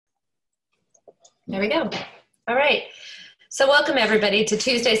There we go. All right. So welcome everybody to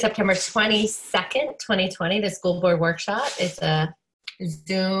Tuesday, September 22nd, 2020, the school board workshop. It's a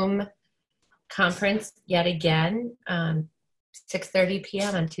Zoom conference yet again, 6:30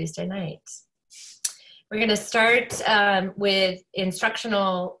 p.m. on Tuesday night. We're going to start with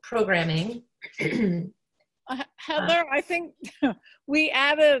instructional programming. Heather, I think we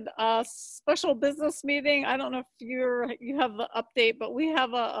added a special business meeting. I don't know if you have the update, but we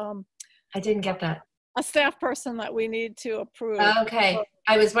have I didn't get that. A staff person that we need to approve. Okay.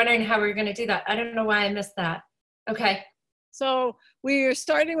 I was wondering how we were going to do that. I don't know why I missed that. Okay. So we are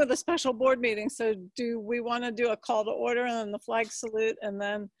starting with a special board meeting. So do we want to do a call to order and then the flag salute and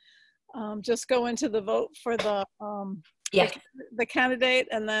then just go into the vote for the candidate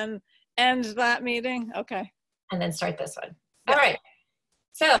and then end that meeting? Okay. And then start this one. All right.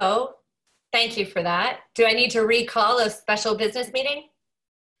 So thank you for that. Do I need to recall a special business meeting?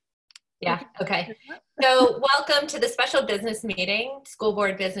 Yeah, okay. So welcome to the special business meeting, school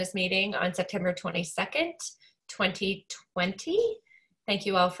board business meeting on September 22nd, 2020. Thank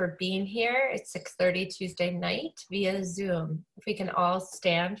you all for being here. It's 6:30 Tuesday night via Zoom. If we can all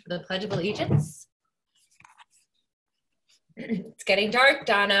stand for the Pledge of Allegiance. It's getting dark,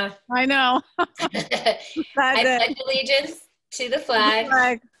 Donna. I know. I pledge allegiance to the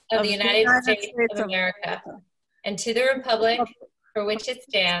flag of the United States of America and to the republic for which it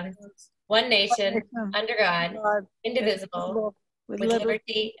stands, one nation, under God, indivisible, with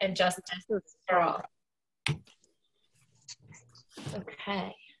liberty and justice for all.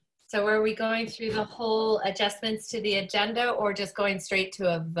 Okay. So are we going through the whole adjustments to the agenda or just going straight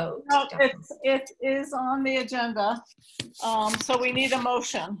to a vote? No, it is on the agenda. So we need a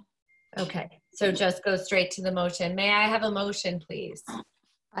motion. Okay. So just go straight to the motion. May I have a motion, please?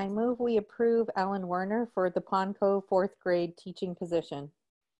 I move we approve Ellen Werner for the Pond Cove 4th grade teaching position.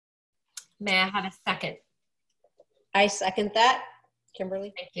 May I have a second? I second that,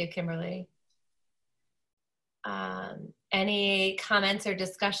 Kimberly. Thank you, Kimberly. Any comments or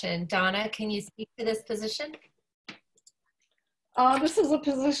discussion? Donna, can you speak to this position? This is a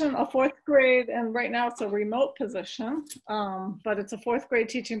position, a 4th grade, and right now it's a remote position, but it's a 4th grade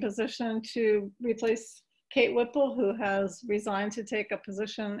teaching position to replace Kate Whipple, who has resigned to take a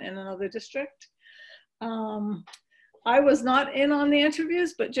position in another district. I was not in on the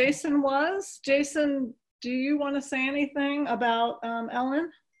interviews, but Jason was. Jason, do you want to say anything about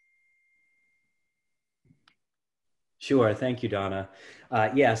Ellen? Sure, thank you, Donna.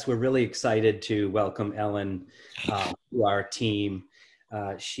 Yes, we're really excited to welcome Ellen to our team.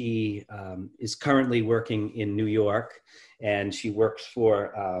 She is currently working in New York, and she works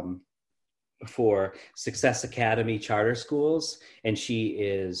for Success Academy Charter Schools, and she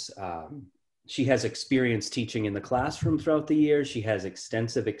has experience teaching in the classroom throughout the years. She has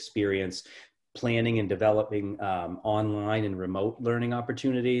extensive experience planning and developing online and remote learning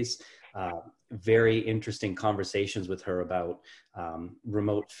opportunities. Very interesting conversations with her about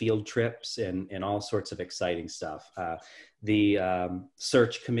remote field trips and all sorts of exciting stuff. The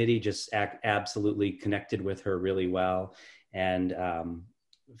search committee just absolutely connected with her really well, and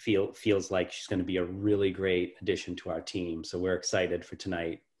feels like she's going to be a really great addition to our team. So we're excited for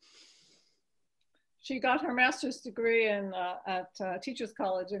tonight. She got her master's degree at Teachers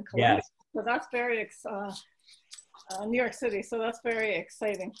College in Columbia. Yes. So that's very New York City. So that's very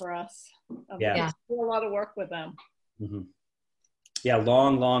exciting for us. Yeah. We do a lot of work with them. Mm-hmm. Yeah,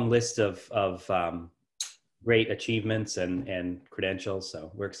 long list of great achievements and credentials.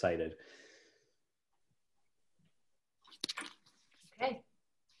 So we're excited. Okay.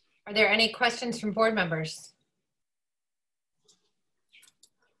 Are there any questions from board members?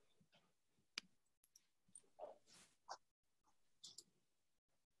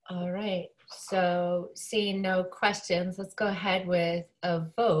 All right, so seeing no questions, let's go ahead with a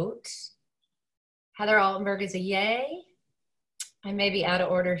vote. Heather Altenberg is a yay. I may be out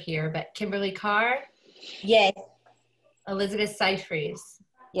of order here, but Kimberly Carr? Yay. Elizabeth Seyfries?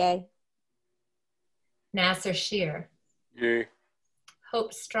 Yay. Nasser Shear? Yay.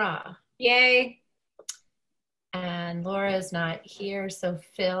 Hope Straw? Yay. And Laura is not here, so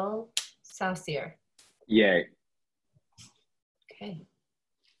Phil Saucier? Yay. Okay.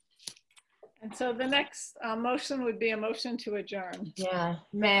 And so the next motion would be a motion to adjourn. Yeah,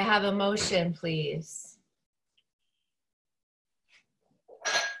 may I have a motion, please?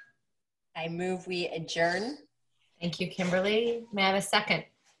 I move we adjourn. Thank you, Kimberly. May I have a second?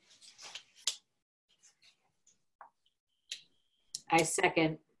 I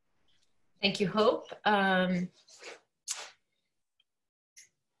second. Thank you, Hope.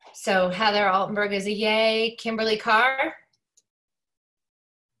 So Heather Altenberg is a yay. Kimberly Carr?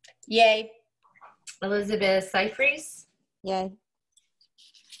 Yay. Elizabeth Seifries, Yay.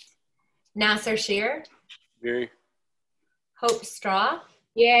 Nasser Shear, Yay. Hope Straw,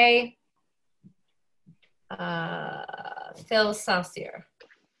 Yay. Phil Saucier.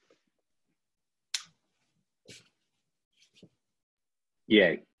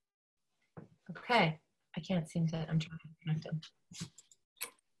 Yay. Okay, I can't seem to, I'm trying to connect them.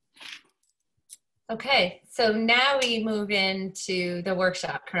 Okay, so now we move into the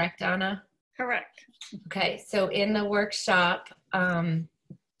workshop, correct, Anna? Correct. Okay, so in the workshop, I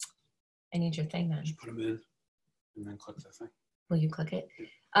need your thing then. Just put them in and then click the thing. Will you click it?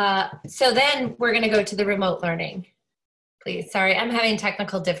 So then we're gonna go to the remote learning. Please, sorry, I'm having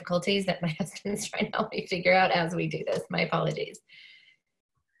technical difficulties that my husband's trying to help me figure out as we do this. My apologies.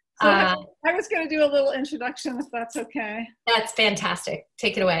 So I was going to do a little introduction, if that's okay. That's fantastic.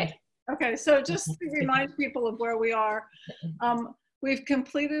 Take it away. Okay, so just to remind people of where we are, we've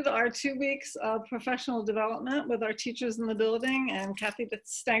completed our 2 weeks of professional development with our teachers in the building, and Kathy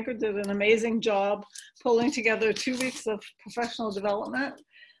Stanker did an amazing job pulling together 2 weeks of professional development.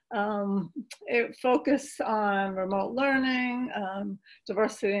 It focused on remote learning,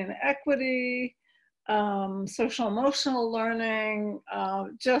 diversity and equity, social emotional learning,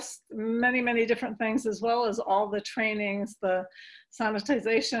 just many different things, as well as all the trainings, the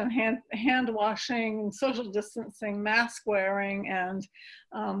sanitization, hand washing, social distancing, mask wearing, and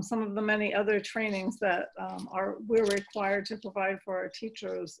some of the many other trainings that we're required to provide for our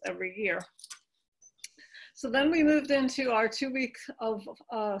teachers every year. So then we moved into our 2 weeks of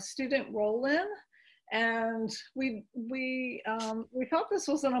student roll-in. And we thought this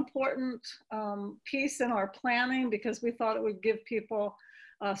was an important piece in our planning, because we thought it would give people,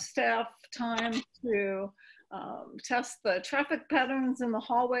 staff, time to test the traffic patterns in the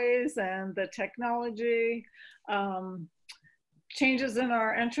hallways and the technology, changes in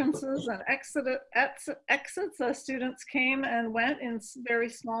our entrances and exits as students came and went in very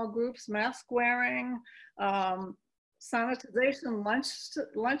small groups, mask wearing, sanitization,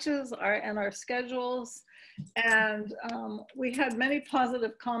 lunches and our schedules. And we had many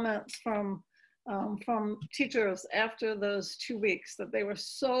positive comments from teachers after those 2 weeks, that they were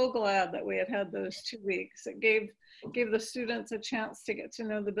so glad that we had those 2 weeks. It gave the students a chance to get to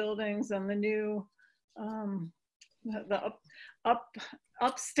know the buildings and the new, the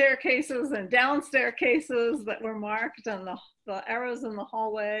up staircases and down staircases that were marked, and the arrows in the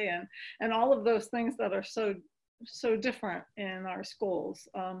hallway, and all of those things that are so different in our schools.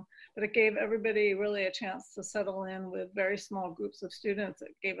 But it gave everybody really a chance to settle in with very small groups of students.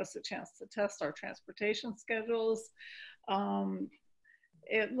 It gave us a chance to test our transportation schedules.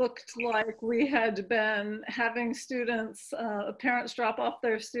 It looked like we had been having students, parents drop off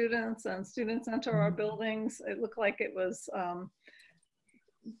their students and students enter our buildings. It looked like it was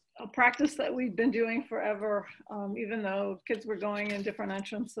a practice that we'd been doing forever, even though kids were going in different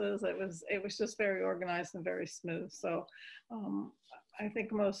entrances. It was just very organized and very smooth. So I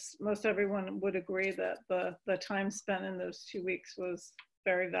think most everyone would agree that the time spent in those 2 weeks was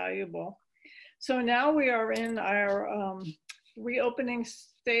very valuable. So now we are in our reopening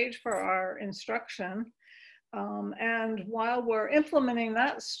stage for our instruction. And while we're implementing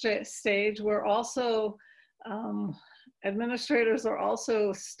that stage, we're also, administrators are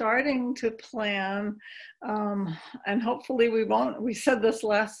also starting to plan, and hopefully we said this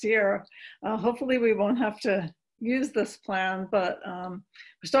last year, hopefully we won't have to use this plan, but we're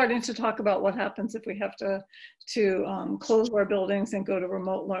starting to talk about what happens if we have to close our buildings and go to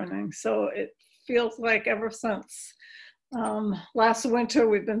remote learning. So it feels like ever since last winter,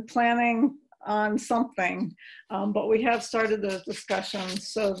 we've been planning on something, but we have started those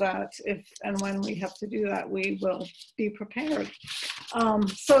discussions so that if and when we have to do that, we will be prepared.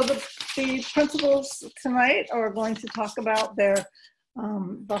 So the principals tonight are going to talk about the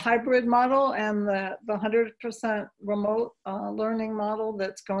hybrid model and the 100% remote learning model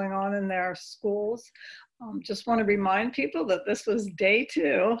that's going on in their schools. Just want to remind people that this was day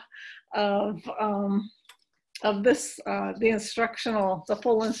 2 of this, the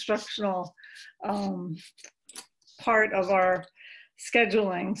full instructional part of our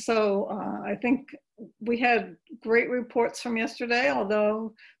scheduling. So I think we had great reports from yesterday,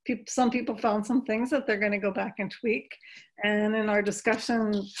 although some people found some things that they're going to go back and tweak. And in our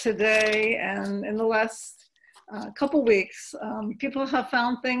discussion today and in the last couple weeks, people have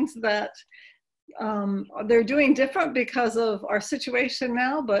found things that they're doing different because of our situation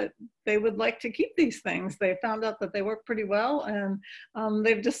now, but they would like to keep these things. They found out that they work pretty well, and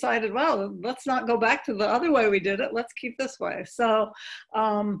they've decided, well, let's not go back to the other way we did it. Let's keep this way. So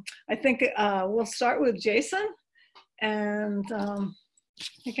I think we'll start with Jason, and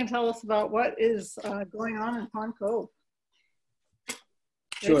he can tell us about what is going on in Pond Cove.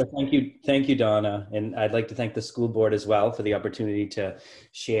 Sure. Thank you, Donna. And I'd like to thank the school board as well for the opportunity to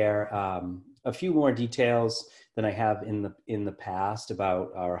share a few more details than I have in the past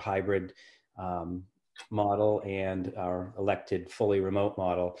about our hybrid model and our elected fully remote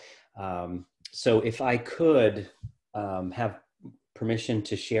model. So if I could have permission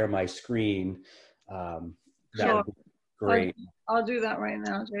to share my screen, that Sure. would be great. I'll do that right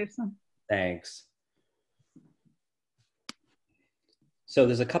now, Jason. Thanks. So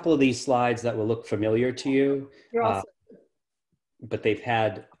there's a couple of these slides that will look familiar to you, You're all set. but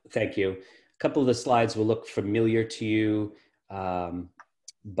thank you. A couple of the slides will look familiar to you,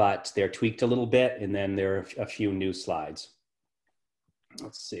 but they're tweaked a little bit, and then there are a few new slides.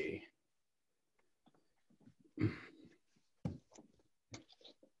 Let's see.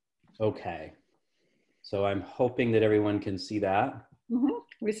 Okay. So I'm hoping that everyone can see that. Mm-hmm.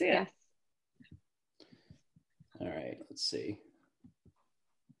 We see it. All right, let's see.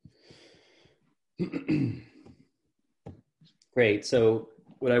 Great. So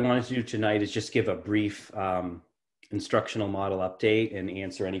what I wanted to do tonight is just give a brief instructional model update and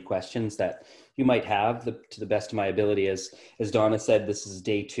answer any questions that you might have to the best of my ability. As Donna said, this is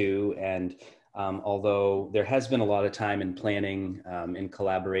day 2, and although there has been a lot of time in planning and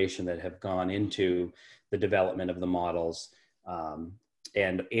collaboration that have gone into the development of the models,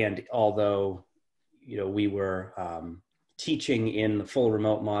 and although we were teaching in the full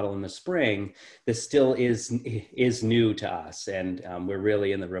remote model in the spring, this still is new to us, and we're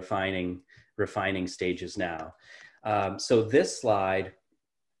really in the refining stages now. So this slide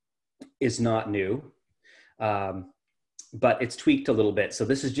is not new, but it's tweaked a little bit. So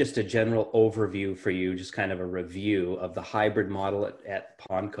this is just a general overview for you, just kind of a review of the hybrid model at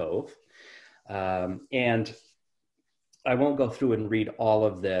Pond Cove. And I won't go through and read all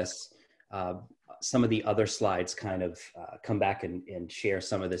of this. Some of the other slides kind of come back and share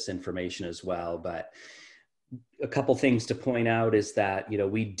some of this information as well. But a couple things to point out is that,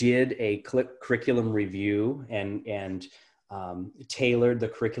 we did a curriculum review and tailored the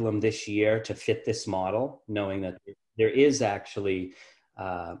curriculum this year to fit this model, knowing that there is actually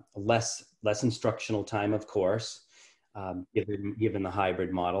less instructional time, of course, given the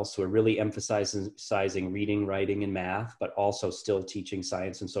hybrid model. So we're really emphasizing reading, writing, and math, but also still teaching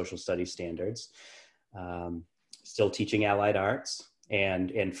science and social studies standards, still teaching allied arts,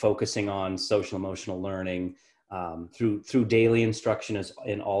 and focusing on social emotional learning through daily instruction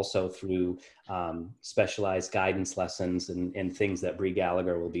and also through specialized guidance lessons and things that Bree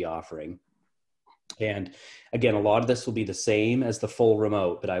Gallagher will be offering. And again, a lot of this will be the same as the full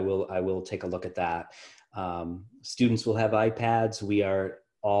remote, but I will take a look at that. Students will have iPads. We are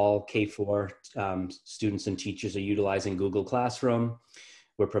all K4 students and teachers are utilizing Google Classroom.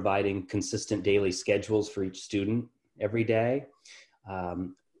 We're providing consistent daily schedules for each student every day.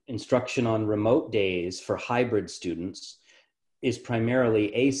 Instruction on remote days for hybrid students is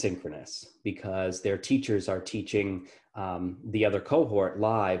primarily asynchronous because their teachers are teaching the other cohort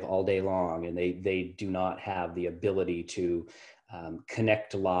live all day long, and they do not have the ability to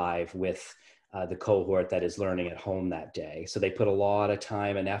connect live with the cohort that is learning at home that day. So they put a lot of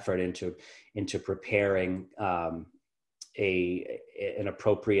time and effort into preparing an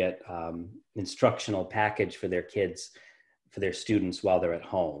appropriate instructional package for their kids, for their students while they're at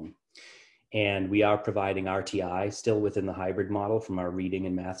home. And we are providing RTI still within the hybrid model from our reading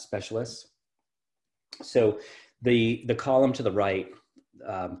and math specialists. So the column to the right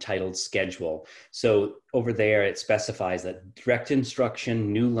titled schedule. So over there, it specifies that direct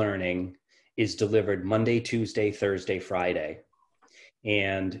instruction, new learning is delivered Monday, Tuesday, Thursday, Friday.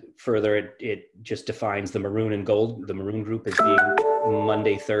 And further, it just defines the maroon and gold. The maroon group as being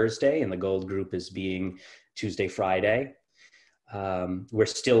Monday, Thursday, and the gold group as being Tuesday, Friday. We're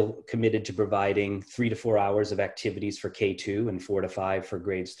still committed to providing 3 to 4 hours of activities for K2 and 4 to 5 for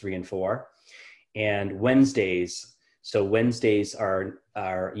grades 3 and 4. And Wednesdays, so Wednesdays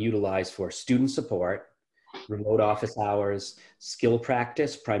are utilized for student support, remote office hours, skill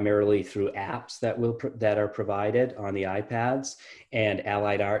practice, primarily through apps that are provided on the iPads, and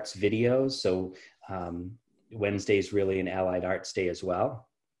allied arts videos. So Wednesday's really an allied arts day as well.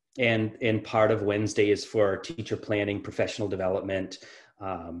 And part of Wednesday is for teacher planning, professional development.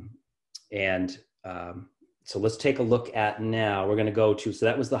 So let's take a look at now. We're going to go to, so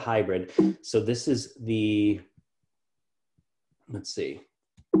that was the hybrid. So this is let's see.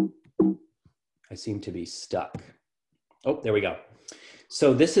 I seem to be stuck. Oh, there we go.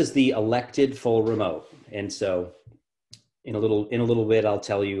 So this is the elected full remote. And so in a little bit, I'll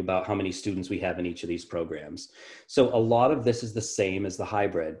tell you about how many students we have in each of these programs. So a lot of this is the same as the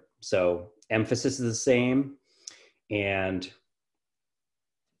hybrid. So emphasis is the same. And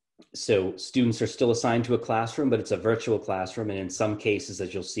so students are still assigned to a classroom, but it's a virtual classroom. And in some cases,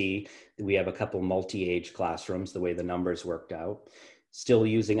 as you'll see, we have a couple multi-age classrooms, the way the numbers worked out. Still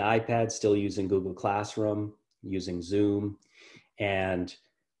using iPads, still using Google Classroom, using Zoom. And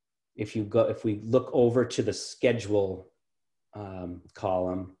if we look over to the schedule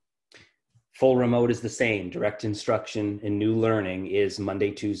column, full remote is the same. Direct instruction and new learning is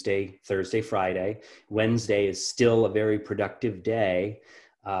Monday, Tuesday, Thursday, Friday. Wednesday is still a very productive day,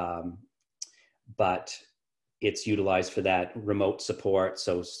 but it's utilized for that remote support.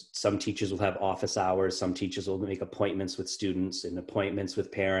 So some teachers will have office hours. Some teachers will make appointments with students and appointments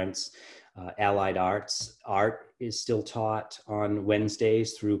with parents. Allied arts, art is still taught on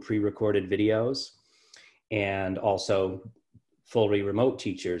Wednesdays through pre-recorded videos. And also fully remote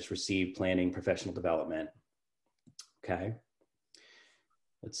teachers receive planning professional development. Okay,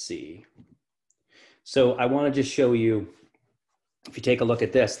 let's see. So I want to just show you, if you take a look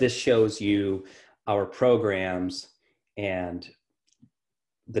at this, this shows you our programs and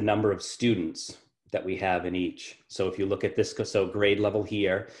the number of students that we have in each. So if you look at this, so grade level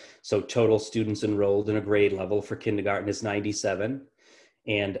here, so total students enrolled in a grade level for kindergarten is 97.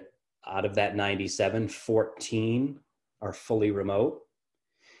 And out of that 97, 14 are fully remote.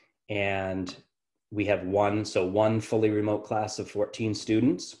 And we have one fully remote class of 14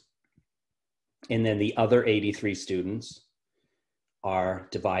 students. And then the other 83 students are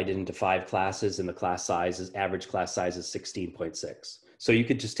divided into 5 classes, and the class size is, average class size is 16.6. So you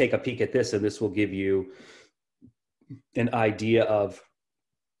could just take a peek at this, and this will give you an idea of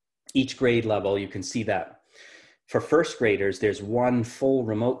each grade level. You can see that for first graders, there's one full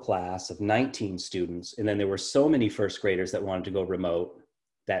remote class of 19 students. And then there were so many first graders that wanted to go remote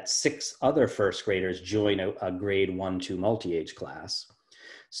that 6 other first graders join a grade 1-2 multi-age class.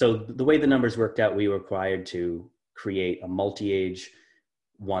 So the way the numbers worked out, we were required to create a multi-age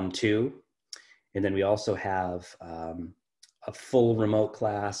 1-2. And then we also have a full remote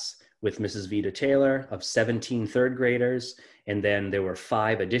class with Mrs. Vita Taylor of 17 third graders. And then there were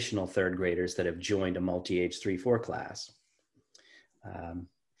 5 additional third graders that have joined a multi-age 3-4 class.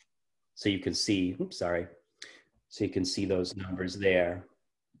 So you can see, so you can see those numbers there.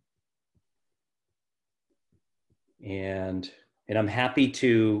 And I'm happy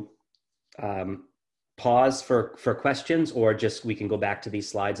to pause for questions, or just we can go back to these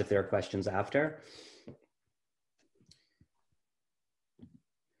slides if there are questions after.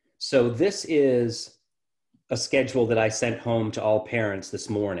 So this is a schedule that I sent home to all parents this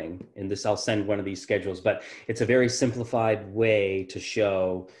morning. And this, I'll send one of these schedules, but it's a very simplified way to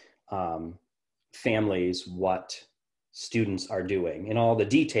show families what students are doing. And all the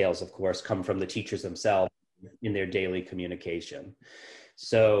details, of course, come from the teachers themselves in their daily communication.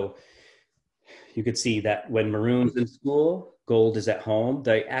 So you could see that when Maroon's in school, Gold is at home.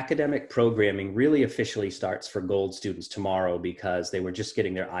 The academic programming really officially starts for Gold students tomorrow because they were just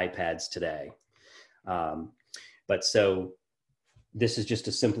getting their iPads today. But so this is just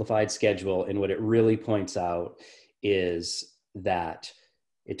a simplified schedule. And what it really points out is that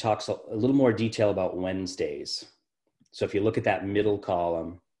it talks a little more detail about Wednesdays. So if you look at that middle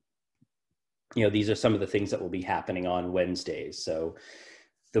column, you know, these are some of the things that will be happening on Wednesdays. So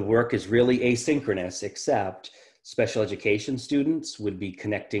the work is really asynchronous, except special education students would be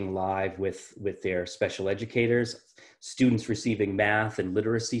connecting live with their special educators. Students receiving math and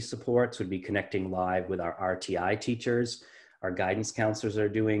literacy supports would be connecting live with our RTI teachers. Our guidance counselors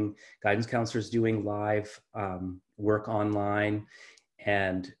doing live work online.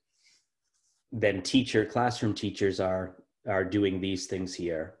 And then classroom teachers are doing these things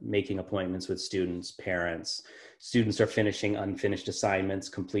here, making appointments with students, parents. Students are finishing unfinished assignments,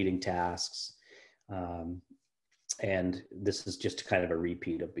 completing tasks. And this is just kind of a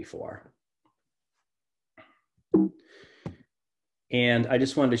repeat of before. And I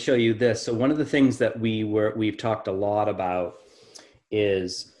just wanted to show you this. So one of the things that we've talked a lot about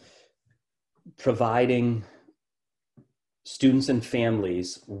is providing students and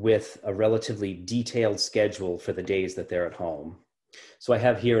families with a relatively detailed schedule for the days that they're at home. So I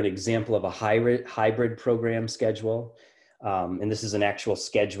have here an example of a hybrid program schedule. And this is an actual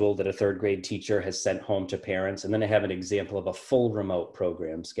schedule that a third grade teacher has sent home to parents. And then I have an example of a full remote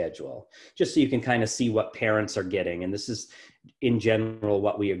program schedule, just so you can kind of see what parents are getting. And this is in general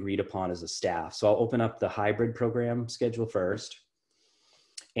what we agreed upon as a staff. So I'll open up the hybrid program schedule first.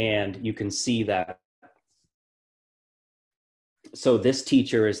 And you can see that. So this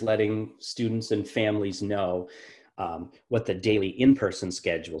teacher is letting students and families know what the daily in-person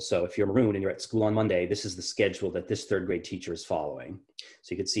schedule. So if you're maroon and you're at school on Monday, this is the schedule that this third grade teacher is following.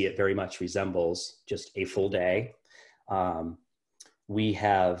 So you can see it very much resembles just a full day. We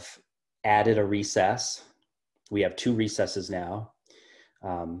have added a recess. We have 2 recesses now.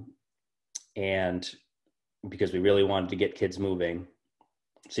 And because we really wanted to get kids moving.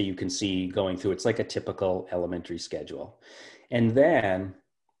 So you can see going through, it's like a typical elementary schedule. And then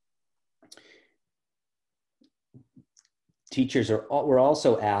teachers were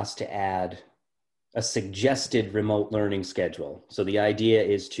also asked to add a suggested remote learning schedule. So the idea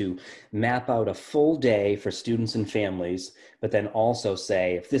is to map out a full day for students and families, but then also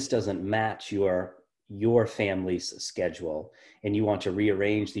say, if this doesn't match your family's schedule and you want to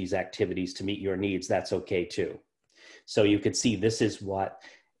rearrange these activities to meet your needs, that's okay too. So you could see this is what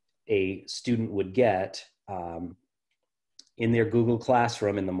a student would get in their Google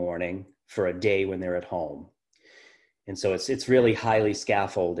Classroom in the morning for a day when they're at home. And so it's really highly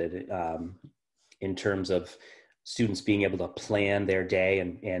scaffolded in terms of students being able to plan their day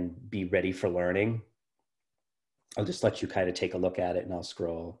and be ready for learning. I'll just let you kind of take a look at it and I'll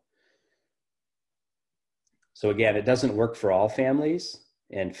scroll. So again, it doesn't work for all families,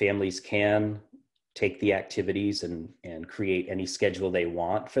 and families can take the activities and create any schedule they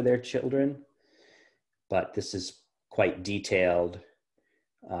want for their children. But this is quite detailed.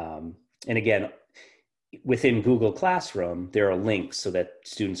 And again, within Google Classroom, there are links so that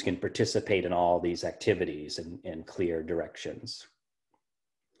students can participate in all these activities and clear directions.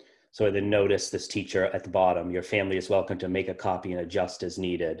 So then notice this teacher at the bottom, your family is welcome to make a copy and adjust as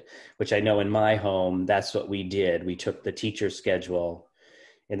needed, which I know in my home, that's what we did. We took the teacher's schedule,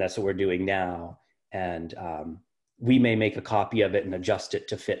 and that's what we're doing now. And we may make a copy of it and adjust it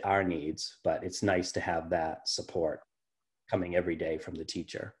to fit our needs, but it's nice to have that support coming every day from the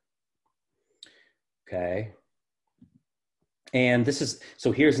teacher. Okay. And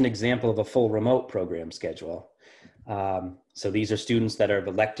so here's an example of a full remote program schedule. So these are students that are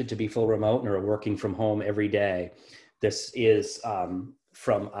elected to be full remote and are working from home every day. This is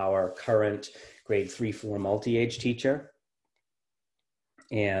from our current grade 3-4 multi-age teacher.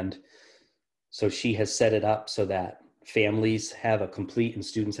 And so she has set it up so that families have a complete and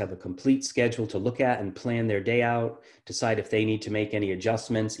students have a complete schedule to look at and plan their day out, decide if they need to make any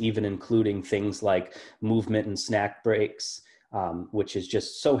adjustments, even including things like movement and snack breaks, which is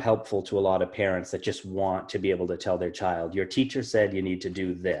just so helpful to a lot of parents that just want to be able to tell their child, your teacher said you need to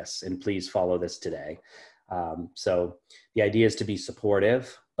do this and please follow this today. So the idea is to be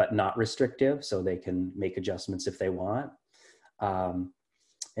supportive, but not restrictive, so they can make adjustments if they want.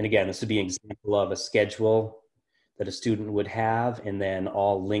 And again, this would be an example of a schedule that a student would have, and then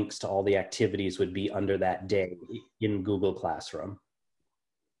all links to all the activities would be under that day in Google Classroom.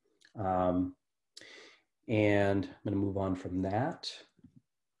 And I'm going to move on from that.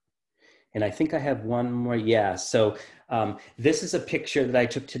 And I think I have one more. Yeah. So this is a picture that I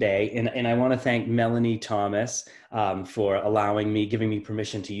took today, and I want to thank Melanie Thomas for giving me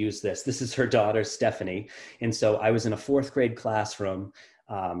permission to use this. This is her daughter, Stephanie. And so I was in a 4th grade classroom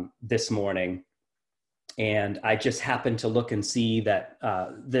this morning, and I just happened to look and see that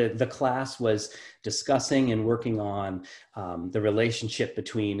the class was discussing and working on the relationship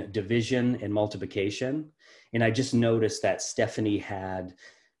between division and multiplication. And I just noticed that Stephanie had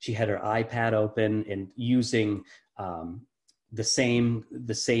her iPad open and using the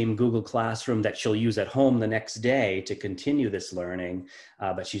same Google Classroom that she'll use at home the next day to continue this learning,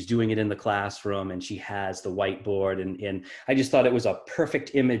 but she's doing it in the classroom, and she has the whiteboard, and I just thought it was a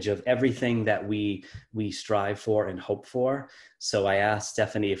perfect image of everything that we strive for and hope for. So I asked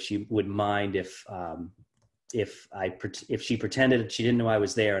Stephanie if she would mind if she pretended she didn't know I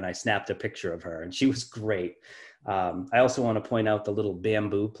was there, and I snapped a picture of her, and she was great. I also want to point out the little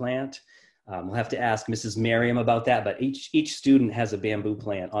bamboo plant. We'll have to ask Mrs. Merriam about that, but each student has a bamboo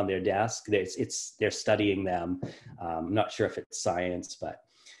plant on their desk. They're studying them. I'm not sure if it's science, but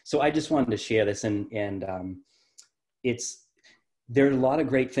so I just wanted to share this, and there are a lot of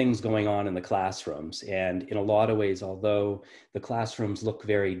great things going on in the classrooms, and in a lot of ways, although the classrooms look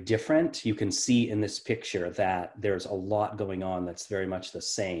very different, you can see in this picture that there's a lot going on that's very much the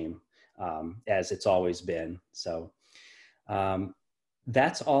same as it's always been. So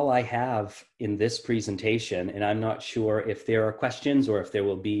that's all I have in this presentation, and I'm not sure if there are questions or if there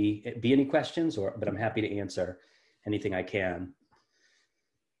will be any questions, but I'm happy to answer anything I can.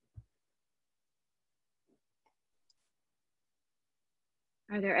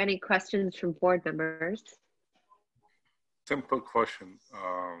 Are there any questions from board members? Simple question,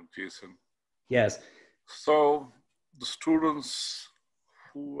 Jason. Yes. So the students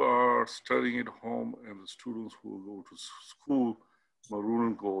who are studying at home and the students who will go to school, maroon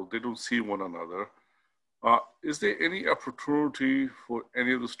and gold, they don't see one another. Is there any opportunity for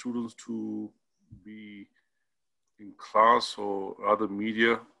any of the students to be in class or other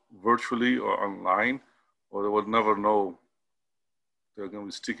media virtually or online, or they would never know they're going to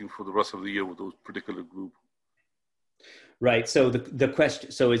be sticking for the rest of the year with those particular group? Right. So the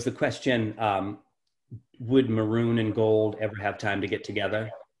question. So is the question: would maroon and gold ever have time to get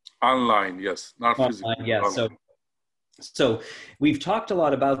together? Online, yes, not Online, physically. yeah. Online. So we've talked a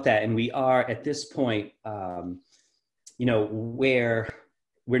lot about that, and we are at this point, you know, where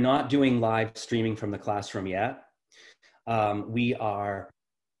we're not doing live streaming from the classroom yet. We are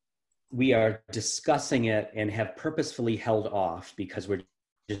discussing it and have purposefully held off because we're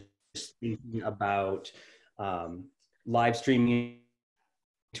just thinking about live streaming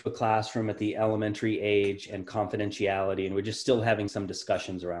to a classroom at the elementary age and confidentiality, and we're just still having some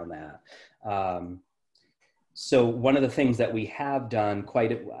discussions around that. So one of the things that we have done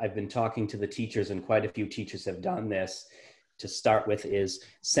I've been talking to the teachers, and quite a few teachers have done this to start with, is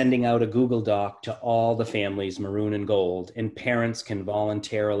sending out a Google Doc to all the families, maroon and gold, and parents can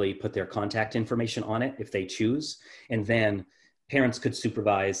voluntarily put their contact information on it if they choose. And then parents could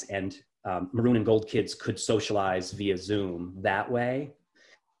supervise, and maroon and gold kids could socialize via Zoom that way.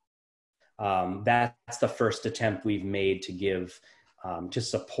 That's the first attempt we've made to give, to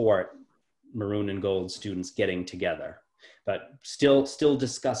support maroon and gold students getting together, but still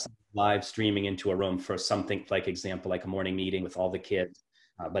discussing live streaming into a room for something like a morning meeting with all the kids,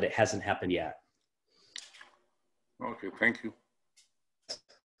 but it hasn't happened yet. Okay, thank you.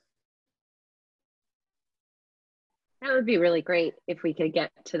 That would be really great if we could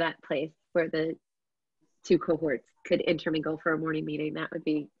get to that place where the two cohorts could intermingle for a morning meeting. That would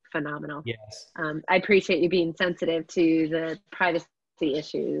be phenomenal. Yes. I appreciate you being sensitive to the privacy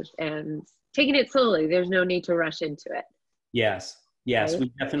issues and taking it slowly. There's no need to rush into it. Yes. Right?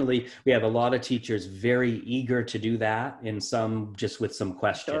 We have a lot of teachers very eager to do that, and some just with some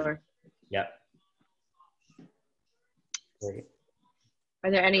questions. Sure. Yep. Great.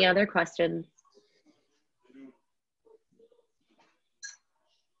 Are there any other questions?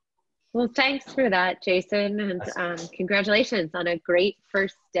 Well, thanks for that, Jason, and congratulations on a great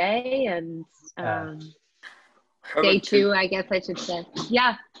first day and day two, I guess I should say.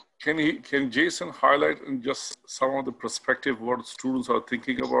 Yeah. Can Jason highlight in just some of the perspective what students are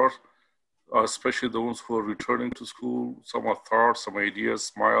thinking about, especially those who are returning to school? Some are thoughts, some ideas,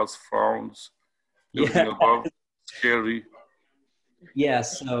 smiles, frowns, everything above, scary. Yeah,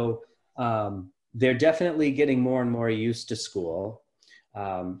 so they're definitely getting more and more used to school.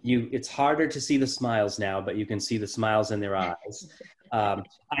 It's harder to see the smiles now, but you can see the smiles in their eyes.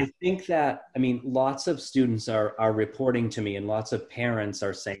 I think that, lots of students are reporting to me, and lots of parents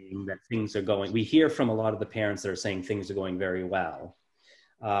are saying that things are going, we hear from a lot of the parents that are saying things are going very well.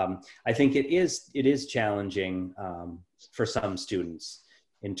 I think it is challenging for some students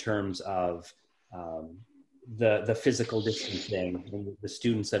in terms of the physical distancing, and the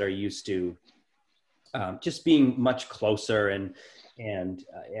students that are used to just being much closer and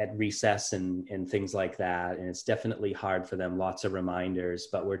at recess and things like that. And it's definitely hard for them, lots of reminders,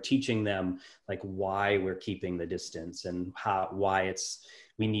 but we're teaching them like why we're keeping the distance and why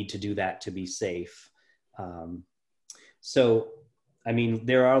we need to do that to be safe. So,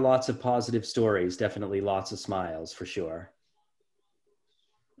 there are lots of positive stories, definitely lots of smiles for sure.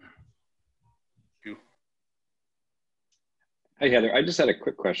 Hey, Heather, I just had a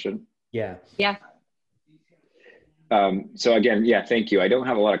quick question. Yeah. Yeah. So again, yeah, thank you. I don't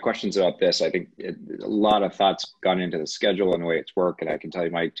have a lot of questions about this. I think a lot of thoughts gone into the schedule and the way it's worked. And I can tell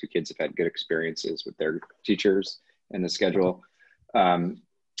you my two kids have had good experiences with their teachers and the schedule.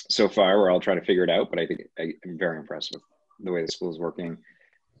 So far, we're all trying to figure it out, but I think I'm very impressed with the way the school is working.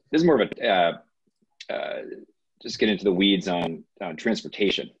 This is more of a, just get into the weeds on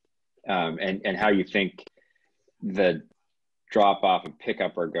transportation and how you think the drop off and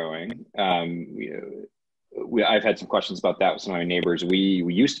pickup are going. I've had some questions about that with some of my neighbors. We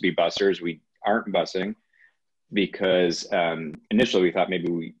used to be busers. We aren't busing because initially we thought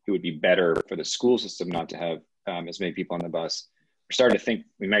maybe it would be better for the school system not to have as many people on the bus. We're starting to think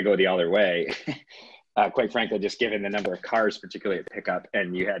we might go the other way. Quite frankly, just given the number of cars, particularly at pickup,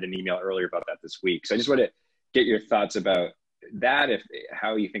 and you had an email earlier about that this week. So I just want to get your thoughts about that,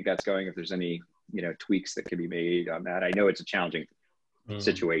 how you think that's going, if there's any tweaks that can be made on that. I know it's a challenging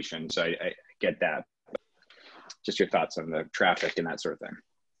situation, so I get that. Just your thoughts on the traffic and that sort of thing.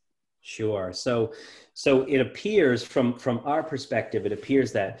 Sure. So it appears from our perspective, it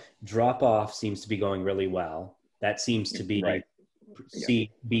appears that drop off seems to be going really well. That seems to be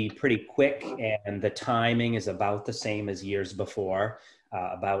be pretty quick, and the timing is about the same as years before.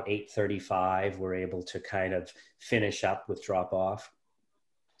 About 8:35, we're able to kind of finish up with drop off.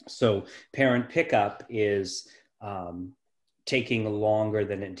 So parent pickup is taking longer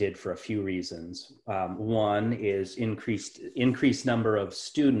than it did for a few reasons. One is increased number of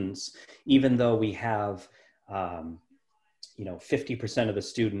students, even though we have 50% of the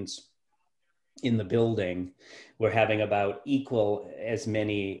students in the building, we're having about equal as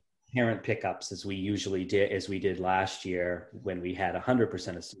many parent pickups as we did last year when we had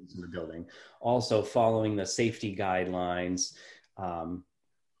 100% of students in the building. Also, following the safety guidelines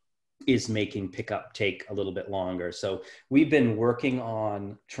is making pickup take a little bit longer. So we've been working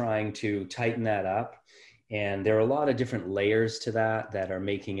on trying to tighten that up, and there are a lot of different layers to that are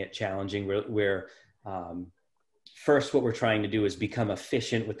making it challenging. First, what we're trying to do is become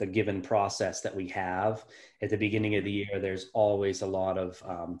efficient with the given process that we have. At the beginning of the year, there's always a lot of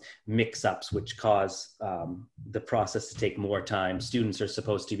mix-ups, which cause the process to take more time. Students are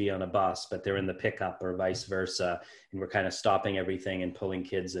supposed to be on a bus, but they're in the pickup or vice versa, and we're kind of stopping everything and pulling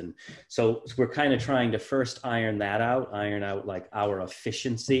kids in. So we're kind of trying to first iron out like our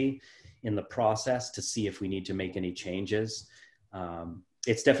efficiency in the process to see if we need to make any changes.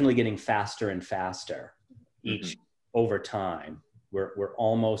 It's definitely getting faster and faster over time. We're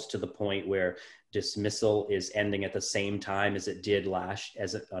almost to the point where dismissal is ending at the same time as it did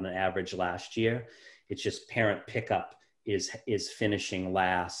on an average last year. It's just parent pickup is finishing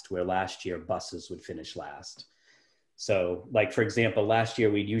last, where last year buses would finish last. So like, for example, last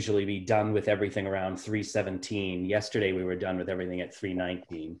year we'd usually be done with everything around 3:17. Yesterday we were done with everything at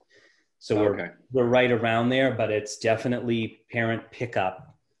 3:19. So we're right around there, but it's definitely parent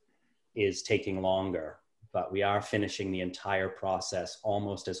pickup is taking longer. But we are finishing the entire process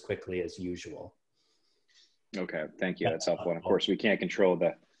almost as quickly as usual. Okay, thank you. That's helpful. And of course, we can't control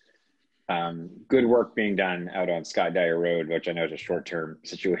the good work being done out on Scott Dyer Road, which I know is a short-term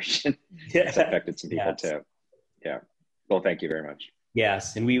situation. It's affected some people too. Yeah. Well, thank you very much.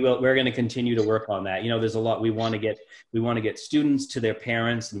 Yes, and we're going to continue to work on that. There's a lot we want to get students to their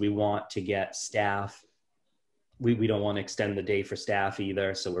parents, and we want to get staff. We don't want to extend the day for staff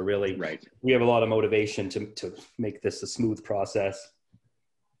either. So we're really, we have a lot of motivation to make this a smooth process.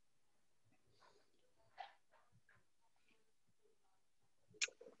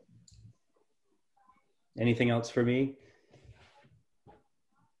 Anything else for me?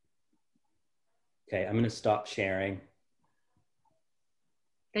 Okay, I'm going to stop sharing.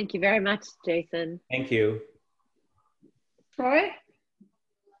 Thank you very much, Jason. Thank you. Troy?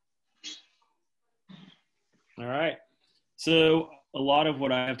 All right. So a lot of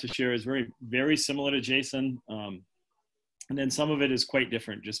what I have to share is very, very similar to Jason. And then some of it is quite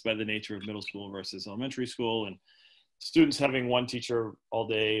different just by the nature of middle school versus elementary school, and students having one teacher all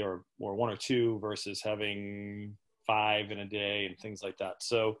day or one or two versus having 5 in a day and things like that.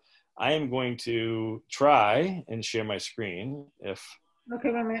 So I am going to try and share my screen if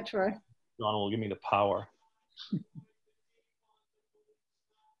Okay, wait a minute, Troy. John will give me the power.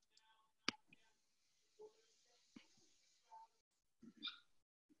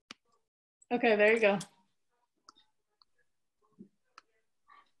 Okay, there you go.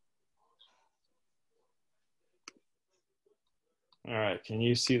 All right, can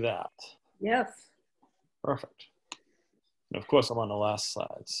you see that? Yes. Perfect. And of course, I'm on the last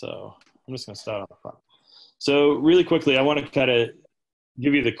slide, so I'm just going to start on the front. So really quickly, I want to kind of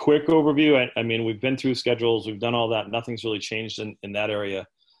give you the quick overview. I mean, we've been through schedules, we've done all that. Nothing's really changed in that area.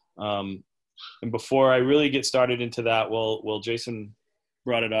 And before I really get started into that, well, Jason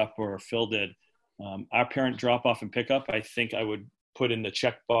brought it up, or Phil did. Our parent drop-off and pickup, I think I would put in the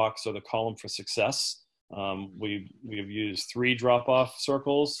checkbox or the column for success. We've used 3 drop-off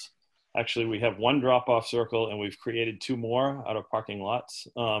circles. Actually, we have 1 drop-off circle, and we've created 2 more out of parking lots.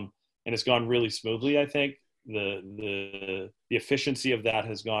 And it's gone really smoothly, I think. The efficiency of that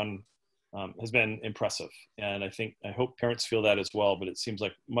has been impressive. And I hope parents feel that as well, but it seems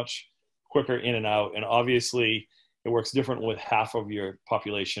like much quicker in and out. And obviously, it works different with half of your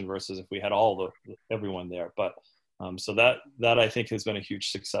population versus if we had everyone there. But so that I think has been a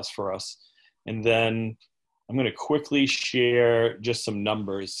huge success for us. And then I'm going to quickly share just some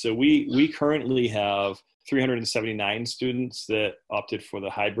numbers. So we currently have 379 students that opted for the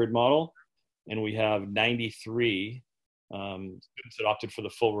hybrid model, and we have 93 students that opted for the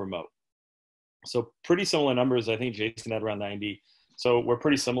full remote. So pretty similar numbers. I think Jason had around 90. So we're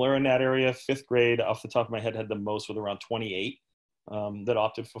pretty similar in that area. 5th grade, off the top of my head, had the most with around 28 that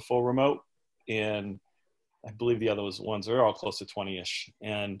opted for full remote. And I believe the other ones are all close to 20-ish.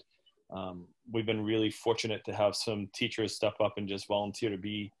 And we've been really fortunate to have some teachers step up and just volunteer to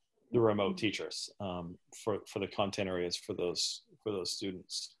be the remote teachers for the content areas for those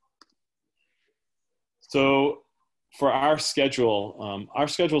students. So for our schedule, our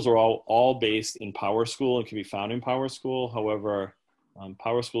schedules are all based in PowerSchool and can be found in PowerSchool. However,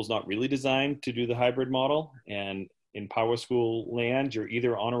 PowerSchool is not really designed to do the hybrid model. And in PowerSchool land, you're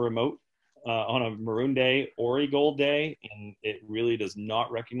either on a remote, on a maroon day or a gold day. And it really does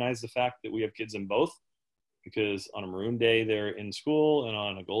not recognize the fact that we have kids in both, because on a maroon day, they're in school, and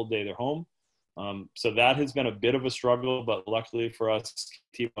on a gold day, they're home. So that has been a bit of a struggle, but luckily for us,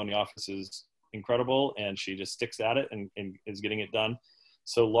 Tiva on the office is incredible, and she just sticks at it and is getting it done.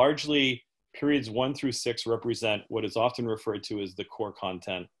 So largely, periods 1 through 6 represent what is often referred to as the core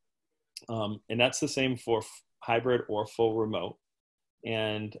content. And that's the same for hybrid or full remote.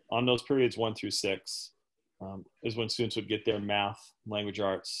 And on those periods 1 through 6 is when students would get their math, language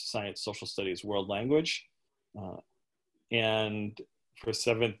arts, science, social studies, world language. And for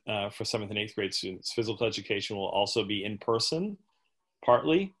 7th and 8th grade students, physical education will also be in person,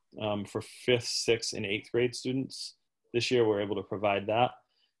 partly. For 5th, 6th, and 8th grade students this year, we're able to provide that.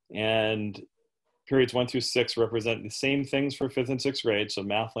 And periods 1 through 6 represent the same things for 5th and 6th grade, so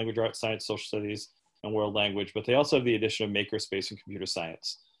math, language arts, science, social studies, and world language, but they also have the addition of makerspace and computer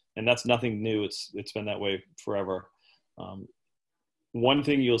science. And that's nothing new, it's been that way forever. One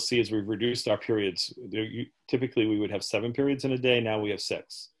thing you'll see is we've reduced our periods. Typically we would have 7 periods in a day, now we have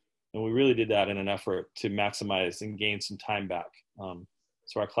 6. And we really did that in an effort to maximize and gain some time back.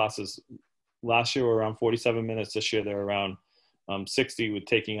 So our classes last year were around 47 minutes, this year they're around 60, with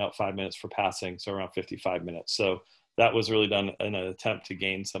taking out 5 minutes for passing, so around 55 minutes. So that was really done in an attempt to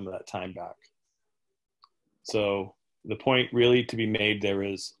gain some of that time back. So the point really to be made there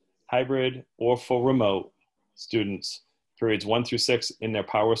is hybrid or full remote students, periods 1 through 6 in their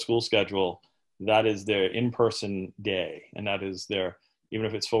PowerSchool schedule, that is their in-person day. And that is their, even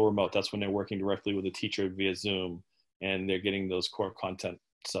if it's full remote, that's when they're working directly with a teacher via Zoom and they're getting those core content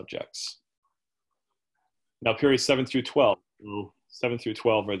subjects. Now periods 7 through 12, 7 through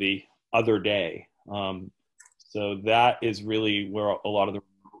 12 are the other day. So that is really where a lot of the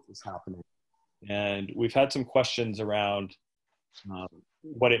remote is happening. And we've had some questions around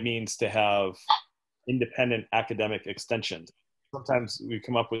what it means to have independent academic extensions. Sometimes we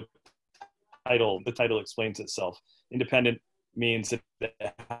come up with the title explains itself. Independent means that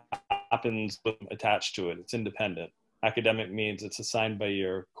it happens with attached to it. It's independent. Academic means it's assigned by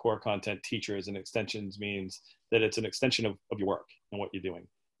your core content teachers, and extensions means that it's an extension of your work and what you're doing.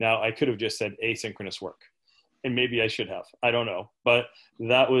 Now, I could have just said asynchronous work, and maybe I should have, I don't know, but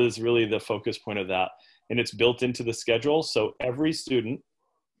that was really the focus point of that. And it's built into the schedule. So every student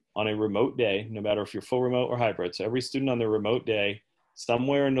on a remote day, no matter if you're full remote or hybrid, so every student on their remote day,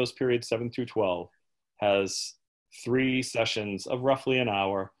 somewhere in those periods 7 through 12, has 3 sessions of roughly an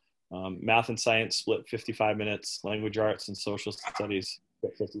hour. Math and science split 55 minutes, language arts and social studies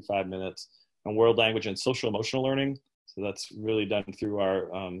split 55 minutes, and world language and social emotional learning. So that's really done through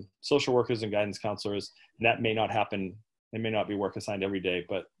our social workers and guidance counselors. And that may not happen, it may not be work assigned every day,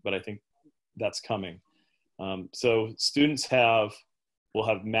 but I think that's coming. So students will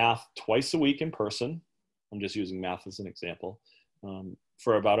have math twice a week in person. I'm just using math as an example,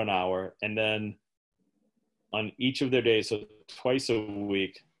 for about an hour. And then on each of their days, so twice a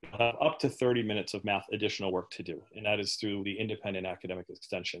week, they'll have up to 30 minutes of math additional work to do. And that is through the independent academic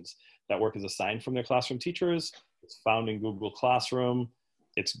extensions. That work is assigned from their classroom teachers. It's found in Google Classroom.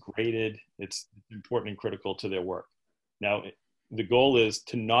 It's graded. It's important and critical to their work. Now, the goal is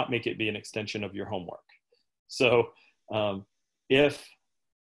to not make it be an extension of your homework. So if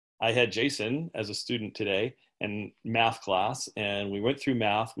I had Jason as a student today in math class, and we went through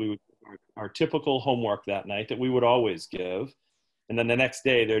math, we would our typical homework that night that we would always give. And then the next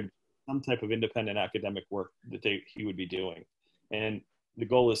day, there'd be some type of independent academic work that he would be doing. And the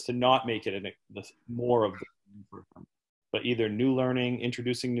goal is to not make it more of the, but either new learning,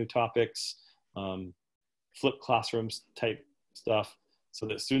 introducing new topics, flipped classrooms type stuff, so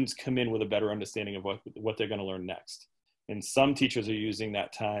that students come in with a better understanding of what they're going to learn next. And some teachers are using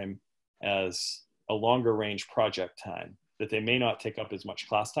that time as a longer range project time that they may not take up as much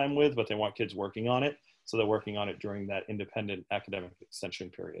class time with, but they want kids working on it. So they're working on it during that independent academic extension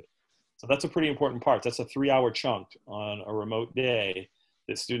period. So that's a pretty important part. That's a 3-hour chunk on a remote day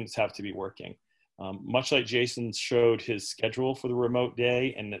that students have to be working. Much like Jason showed his schedule for the remote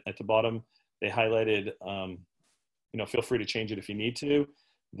day, and at the bottom, they highlighted, feel free to change it if you need to.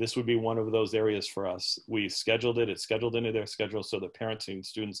 This would be one of those areas for us. We scheduled it, it's scheduled into their schedule so that parents and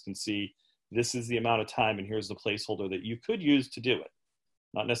students can see this is the amount of time and here's the placeholder that you could use to do it.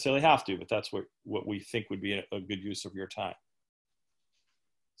 Not necessarily have to, but that's what we think would be a good use of your time.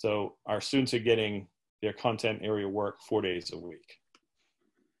 So our students are getting their content area work 4 days a week.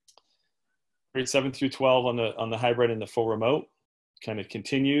 Grade 7 through 12 on the hybrid and the full remote kind of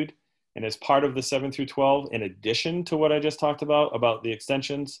continued. And as part of the 7 through 12, in addition to what I just talked about the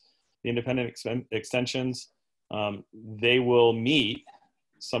extensions, the independent extensions, they will meet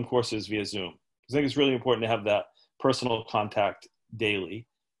some courses via Zoom. I think it's really important to have that personal contact daily.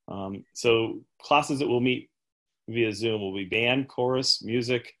 So classes that will meet via Zoom will be band, chorus,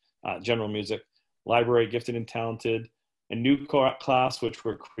 music, general music, library, gifted and talented, a new class, which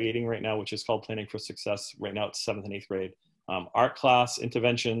we're creating right now, which is called Planning for Success. Right now it's 7th and 8th grade. Art class,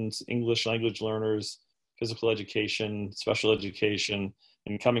 interventions, English language learners, physical education, special education,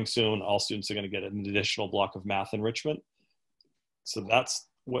 and coming soon, all students are going to get an additional block of math enrichment. So that's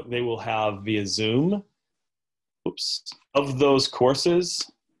what they will have via Zoom. Oops. Of those courses,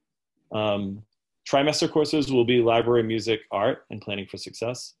 trimester courses will be library, music, art, and planning for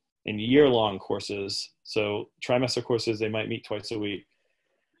success. And year-long courses, so trimester courses, they might meet twice a week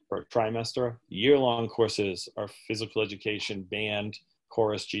for a trimester. Year-long courses are physical education, band,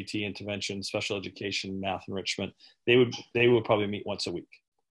 chorus, GT, intervention, special education, math enrichment. They would probably meet once a week.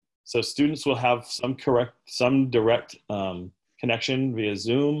 So students will have some direct connection via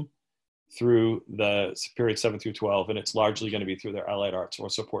Zoom through the period 7 through 12, and it's largely going to be through their allied arts or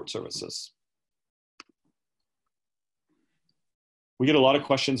support services. We get a lot of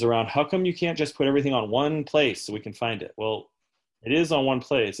questions around how come you can't just put everything on one place so we can find it? Well, it is on one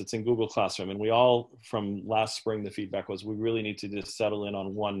place. It's in Google Classroom. And we all, from last spring, the feedback was we really need to just settle in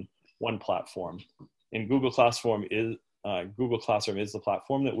on one platform. And Google Classroom is the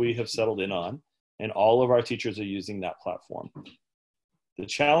platform that we have settled in on. And all of our teachers are using that platform. The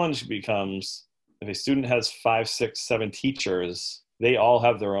challenge becomes if a student has 5, 6, 7 teachers, they all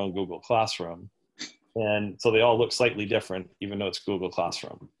have their own Google Classroom. And so they all look slightly different, even though it's Google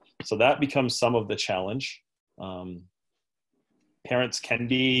Classroom. So that becomes some of the challenge. Parents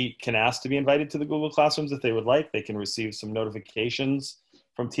can ask to be invited to the Google Classrooms if they would like. They can receive some notifications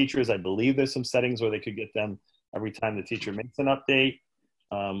from teachers. I believe there's some settings where they could get them every time the teacher makes an update.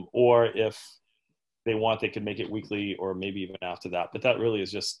 Or if they want, they could make it weekly or maybe even after that. But that really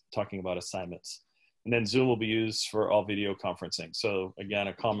is just talking about assignments. And then Zoom will be used for all video conferencing. So again,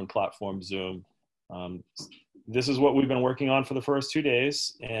 a common platform, Zoom. This is what we've been working on for the first 2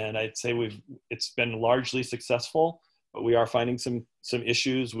 days, and I'd say it's been largely successful, but we are finding some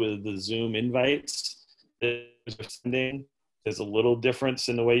issues with the Zoom invites that we're sending. There's a little difference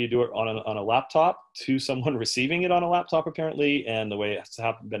in the way you do it on a laptop to someone receiving it on a laptop apparently, and the way it's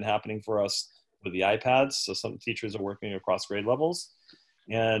been happening for us with the iPads. So some teachers are working across grade levels,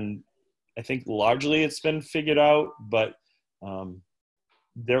 and I think largely it's been figured out, but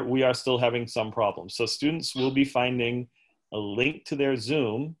we are still having some problems. So students will be finding a link to their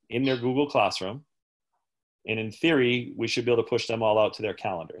Zoom in their Google Classroom. And in theory, we should be able to push them all out to their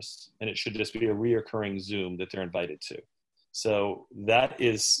calendars. And it should just be a reoccurring Zoom that they're invited to. So that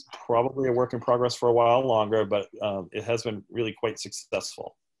is probably a work in progress for a while longer, but it has been really quite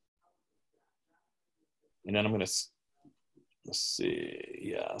successful. And then I'm going to, let's see.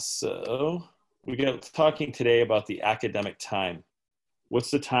 Yeah, so we got talking today about the academic time. What's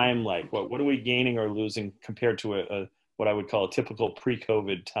the time like? What are we gaining or losing compared to what I would call a typical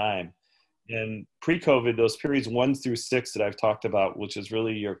pre-COVID time? And pre-COVID, those periods 1 through 6 that I've talked about, which is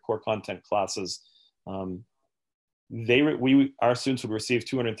really your core content classes, our students would receive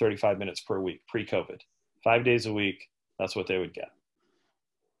 235 minutes per week pre-COVID. 5 days a week, that's what they would get.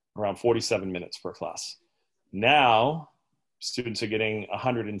 Around 47 minutes per class. Now, students are getting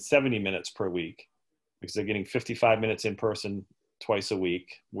 170 minutes per week because they're getting 55 minutes in person twice a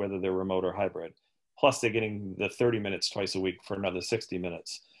week, whether they're remote or hybrid. Plus they're getting the 30 minutes twice a week for another 60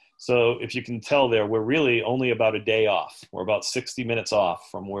 minutes. So if you can tell there, we're really only about a day off. We're about 60 minutes off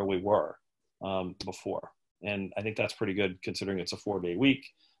from where we were before. And I think that's pretty good considering it's a 4-day week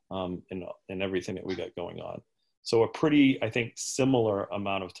and everything that we got going on. So a pretty, I think, similar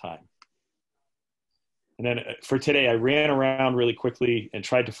amount of time. And then for today, I ran around really quickly and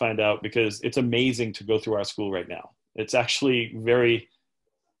tried to find out, because it's amazing to go through our school right now. It's actually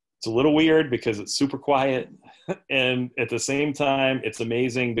it's a little weird because it's super quiet. And at the same time, it's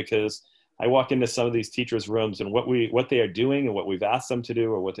amazing because I walk into some of these teachers' rooms and what they are doing and what we've asked them to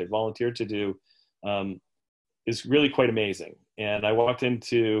do or what they volunteered to do is really quite amazing. And I walked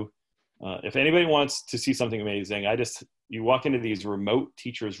into, if anybody wants to see something amazing, you walk into these remote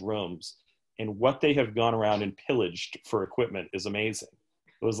teachers' rooms and what they have gone around and pillaged for equipment is amazing.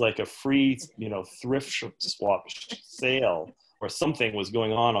 It was like a free, thrift swap sale or something was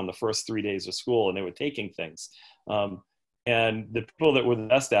going on the first 3 days of school, and they were taking things. And the people that were the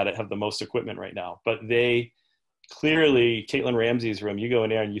best at it have the most equipment right now. But they clearly, Caitlin Ramsey's room, you go in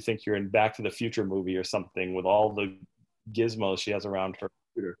there and you think you're in Back to the Future movie or something with all the gizmos she has around her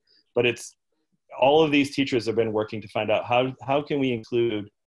computer. But it's all of these teachers have been working to find out how can we include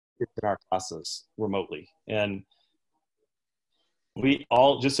kids in our classes remotely. And we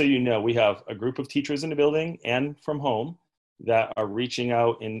all, just so you know, we have a group of teachers in the building and from home that are reaching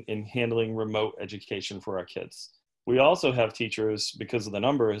out in handling remote education for our kids. We also have teachers, because of the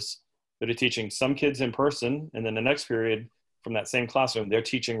numbers, that are teaching some kids in person, and then the next period from that same classroom, they're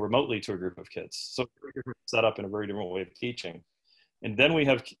teaching remotely to a group of kids. So set up in a very different way of teaching. And then we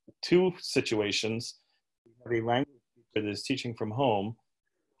have two situations. We have a language teacher that is teaching from home.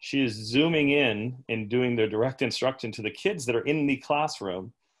 She is zooming in and doing the direct instruction to the kids that are in the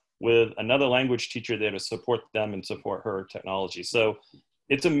classroom with another language teacher there to support them and support her technology. So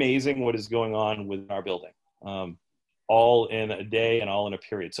it's amazing what is going on within our building, all in a day and all in a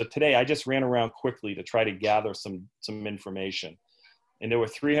period. So today I just ran around quickly to try to gather some information. And there were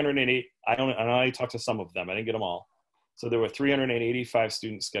 308, I only talked to some of them, I didn't get them all. So there were 385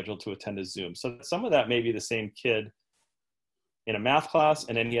 students scheduled to attend a Zoom. So some of that may be the same kid in a math class,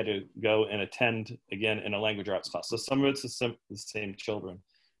 and then he had to go and attend again in a language arts class. So some of it's the same children.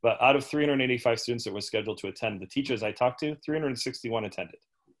 But out of 385 students that were scheduled to attend, the teachers I talked to, 361 attended.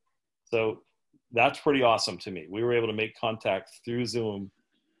 So that's pretty awesome to me. We were able to make contact through Zoom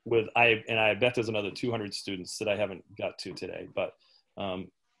with, and I bet there's another 200 students that I haven't got to today, but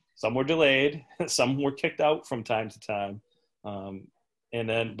some were delayed, some were kicked out from time to time.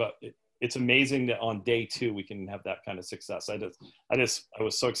 But it's amazing that on day 2, we can have that kind of success. I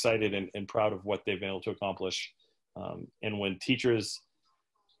was so excited and proud of what they've been able to accomplish. And when teachers,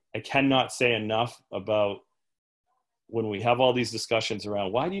 I cannot say enough about when we have all these discussions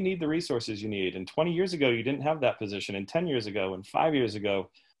around why do you need the resources you need? And 20 years ago, you didn't have that position, and 10 years ago, and 5 years ago,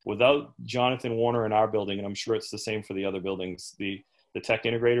 without Jonathan Warner in our building, and I'm sure it's the same for the other buildings, the tech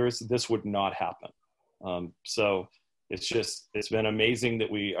integrators, this would not happen. So it's been amazing that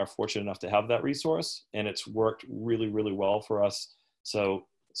we are fortunate enough to have that resource, and it's worked really, really well for us. So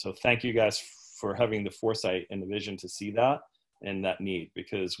thank you guys for having the foresight and the vision to see that and that need,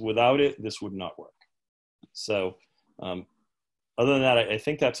 because without it, this would not work. So other than that, I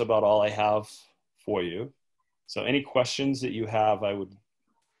think that's about all I have for you. So any questions that you have, I would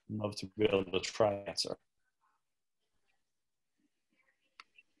love to be able to try and answer.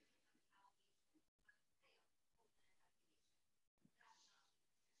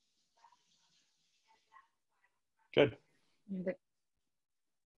 Good.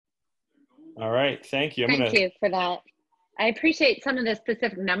 All right, thank you. Thank you for that. I appreciate some of the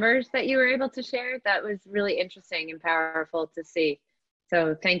specific numbers that you were able to share. That was really interesting and powerful to see.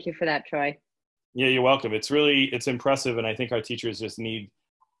 So thank you for that, Troy. Yeah, you're welcome. It's impressive. And I think our teachers just need,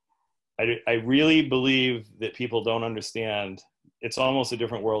 I really believe that people don't understand. It's almost a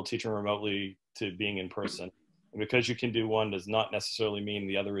different world teaching remotely to being in person. And because you can do one does not necessarily mean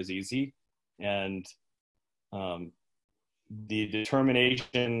the other is easy. And the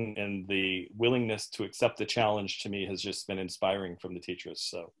determination and the willingness to accept the challenge to me has just been inspiring from the teachers.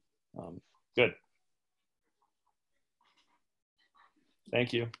 So good.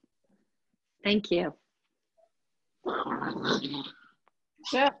 Thank you. Thank you.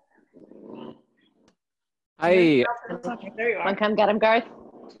 Yeah. Hi. There you are. Want to come get him, Garth?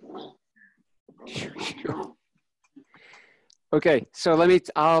 Okay, so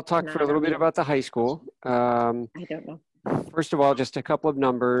I'll talk for a little bit about the high school. I don't know. First of all, just a couple of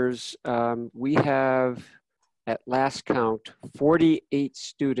numbers. We have, at last count, 48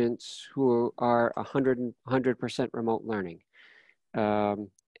 students who are 100% remote learning.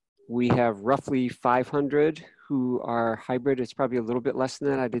 We have roughly 500 who are hybrid. It's probably a little bit less than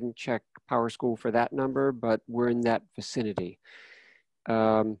that. I didn't check PowerSchool for that number, but we're in that vicinity.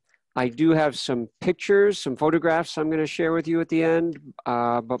 I do have some pictures, some photographs I'm going to share with you at the end,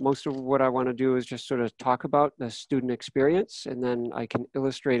 but most of what I want to do is just sort of talk about the student experience, and then I can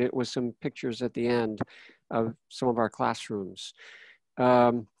illustrate it with some pictures at the end of some of our classrooms.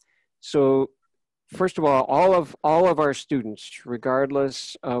 So first of all of our students,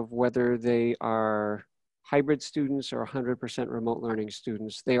 regardless of whether they are hybrid students or 100% remote learning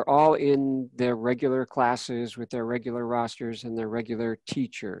students, they are all in their regular classes with their regular rosters and their regular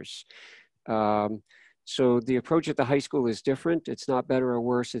teachers. So the approach at the high school is different. It's not better or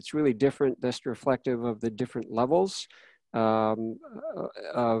worse. It's really different, that's reflective of the different levels and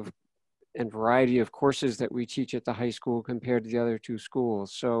variety of courses that we teach at the high school compared to the other two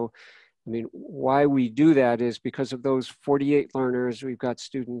schools. So I mean, why we do that is because of those 48 learners. We've got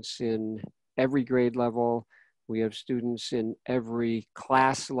students in every grade level. We have students in every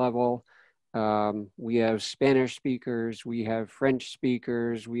class level. We have Spanish speakers, we have French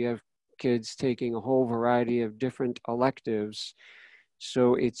speakers, we have kids taking a whole variety of different electives.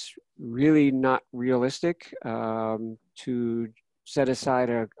 So it's really not realistic to set aside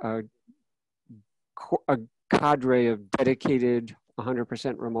a cadre of dedicated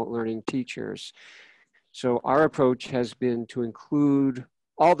 100% remote learning teachers. So our approach has been to include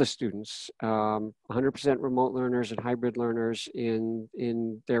all the students, 100% remote learners and hybrid learners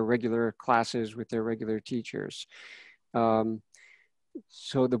in their regular classes with their regular teachers.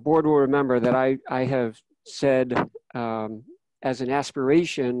 So the board will remember that I have said as an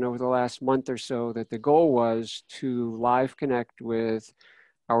aspiration over the last month or so that the goal was to live connect with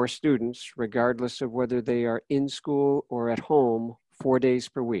our students, regardless of whether they are in school or at home, 4 days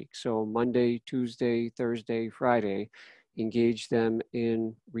per week. So Monday, Tuesday, Thursday, Friday, engage them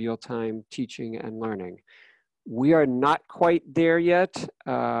in real-time teaching and learning. We are not quite there yet,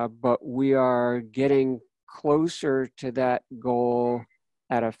 but we are getting closer to that goal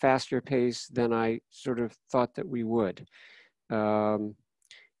at a faster pace than I sort of thought that we would.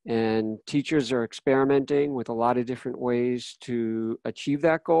 And teachers are experimenting with a lot of different ways to achieve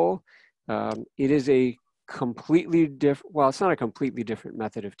that goal. It is a completely different, well, it's not a completely different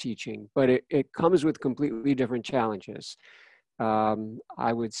method of teaching, but it comes with completely different challenges.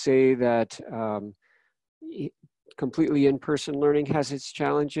 I would say that completely in-person learning has its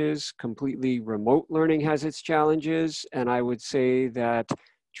challenges, completely remote learning has its challenges, and I would say that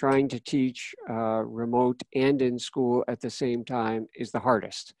trying to teach remote and in school at the same time is the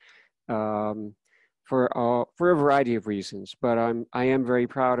hardest for a variety of reasons. But I am very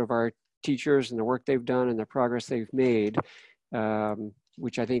proud of our teachers and the work they've done and the progress they've made,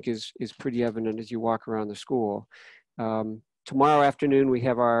 which I think is pretty evident as you walk around the school. Tomorrow afternoon, we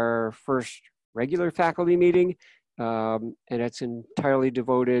have our first regular faculty meeting, and it's entirely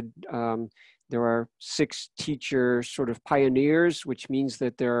devoted. There are 6 teacher sort of pioneers, which means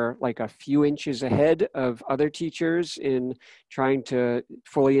that they're like a few inches ahead of other teachers in trying to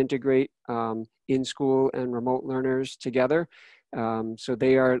fully integrate in-school and remote learners together. So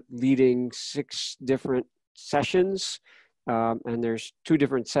they are leading 6 different sessions, and there's 2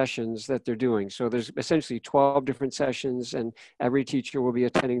 different sessions that they're doing. So there's essentially 12 different sessions, and every teacher will be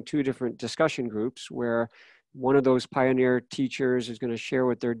attending 2 different discussion groups where one of those pioneer teachers is going to share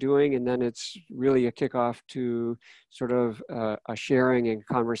what they're doing, and then it's really a kickoff to sort of a sharing and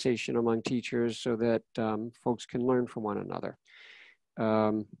conversation among teachers so that folks can learn from one another.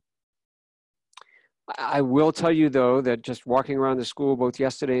 I will tell you though that just walking around the school both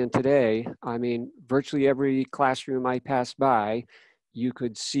yesterday and today, I mean, virtually every classroom I passed by, you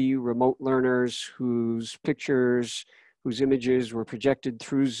could see remote learners whose pictures, whose images were projected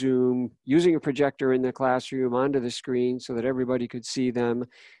through Zoom, using a projector in the classroom onto the screen so that everybody could see them.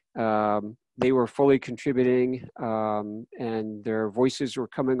 They were fully contributing, and their voices were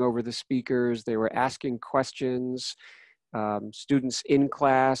coming over the speakers. They were asking questions. Students in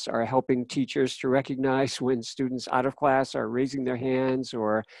class are helping teachers to recognize when students out of class are raising their hands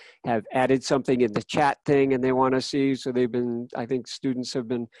or have added something in the chat thing and they want to see. So they've been, I think students have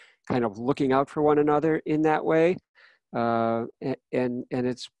been kind of looking out for one another in that way. And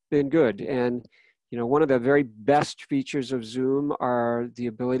it's been good. And, you know, one of the very best features of Zoom are the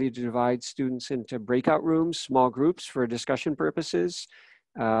ability to divide students into breakout rooms, small groups for discussion purposes.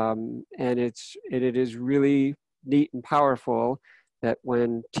 And it is really neat and powerful that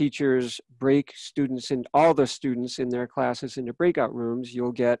when teachers break students and all the students in their classes into breakout rooms,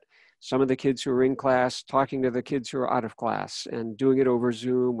 you'll get some of the kids who are in class talking to the kids who are out of class and doing it over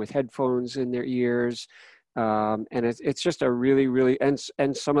Zoom with headphones in their ears. And it's just a really, really,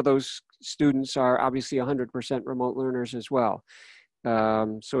 and some of those students are obviously 100% remote learners as well.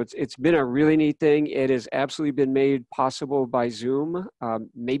 So it's been a really neat thing. It has absolutely been made possible by Zoom.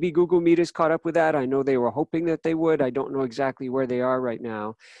 Maybe Google Meet has caught up with that. I know they were hoping that they would. I don't know exactly where they are right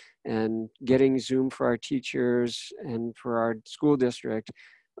now. And getting Zoom for our teachers and for our school district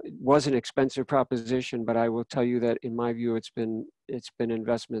was an expensive proposition, but I will tell you that in my view, it's been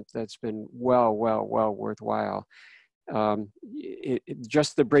investment that's been well worthwhile.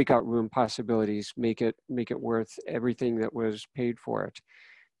 Just the breakout room possibilities make it worth everything that was paid for it.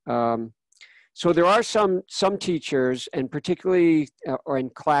 So there are some teachers, and particularly or in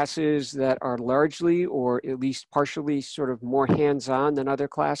classes that are largely or at least partially sort of more hands-on than other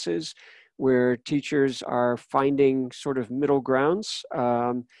classes, where teachers are finding sort of middle grounds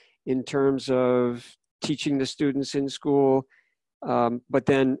in terms of teaching the students in school but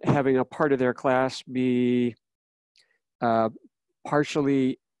then having a part of their class be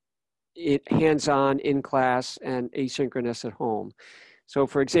partially hands-on in class and asynchronous at home. So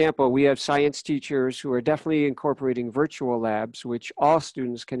for example, we have science teachers who are definitely incorporating virtual labs, which all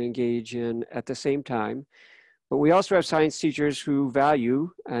students can engage in at the same time. But we also have science teachers who value,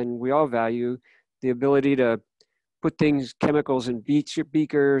 and we all value, the ability to put things, chemicals in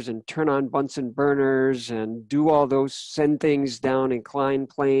beakers and turn on Bunsen burners and do all those, send things down inclined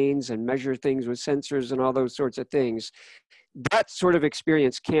planes and measure things with sensors and all those sorts of things. That sort of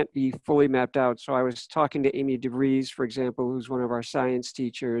experience can't be fully mapped out. So I was talking to Amy DeVries, for example, who's one of our science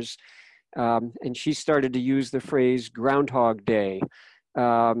teachers, and she started to use the phrase Groundhog Day.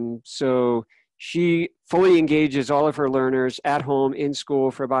 So she fully engages all of her learners at home in school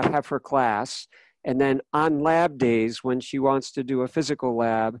for about half her class. And then on lab days, when she wants to do a physical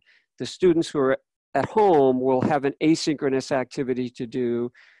lab, the students who are at home will have an asynchronous activity to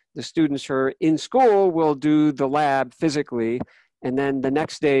do. The students who are in school will do the lab physically. And then the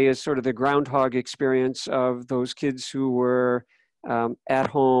next day is sort of the groundhog experience of those kids who were at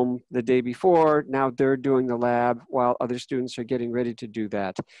home the day before. Now they're doing the lab while other students are getting ready to do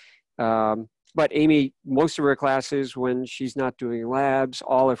that. But Amy, most of her classes, when she's not doing labs,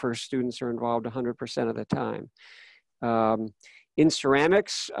 all of her students are involved 100% of the time. In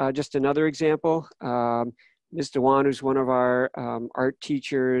ceramics, just another example, Ms. Dewan, who's one of our art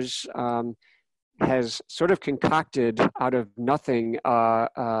teachers, has sort of concocted out of nothing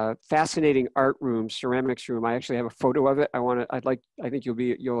a fascinating art room, ceramics room. I actually have a photo of it. I think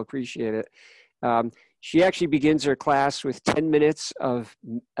you'll appreciate it. She actually begins her class with 10 minutes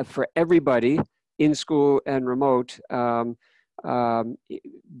for everybody in school and remote,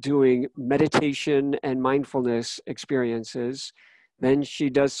 doing meditation and mindfulness experiences. Then she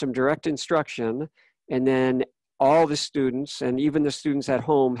does some direct instruction, and then all the students, and even the students at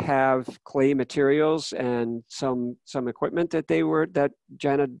home, have clay materials and some equipment that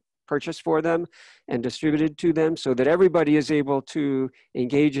Jana purchased for them and distributed to them, so that everybody is able to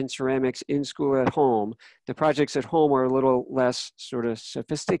engage in ceramics in school at home. The projects at home are a little less sort of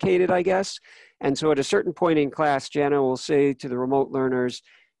sophisticated, I guess. And so at a certain point in class, Jana will say to the remote learners,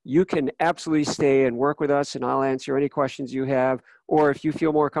 you can absolutely stay and work with us and I'll answer any questions you have. Or if you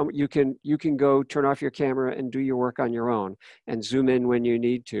feel more comfortable, you can go turn off your camera and do your work on your own and zoom in when you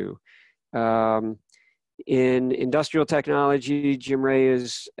need to. In industrial technology, Jim Ray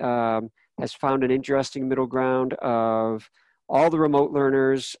has found an interesting middle ground of all the remote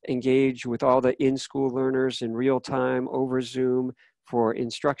learners engage with all the in-school learners in real time over Zoom for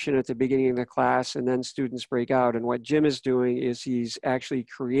instruction at the beginning of the class, and then students break out. And what Jim is doing is he's actually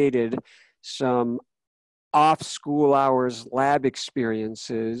created some off-school hours lab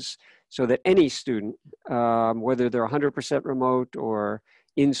experiences so that any student, whether they're 100% remote or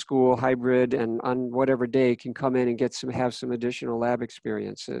in school, hybrid, and on whatever day, can come in and have some additional lab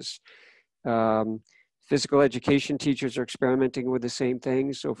experiences. Physical education teachers are experimenting with the same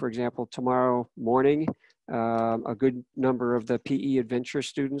thing. So for example, tomorrow morning, a good number of the PE adventure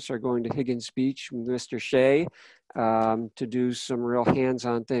students are going to Higgins Beach with Mr. Shea to do some real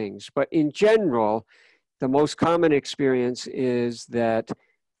hands-on things. But in general, the most common experience is that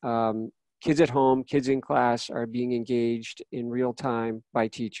kids at home, kids in class are being engaged in real time by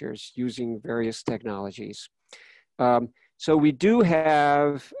teachers using various technologies. So we do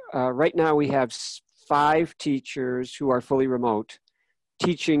have, right now we have 5 teachers who are fully remote,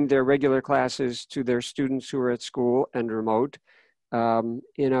 teaching their regular classes to their students who are at school and remote.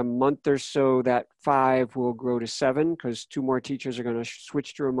 In a month or so, that 5 will grow to 7 because 2 more teachers are going to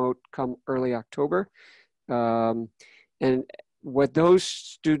switch to remote come early October. And what those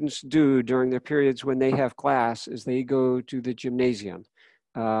students do during the periods when they have class is they go to the gymnasium.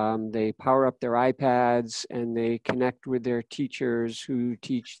 They power up their iPads and they connect with their teachers who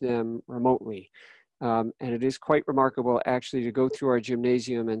teach them remotely. And it is quite remarkable actually to go through our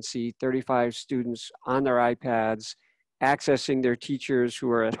gymnasium and see 35 students on their iPads accessing their teachers who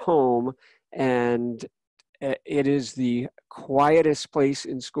are at home. And it is the quietest place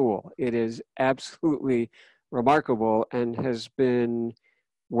in school. It is absolutely remarkable and has been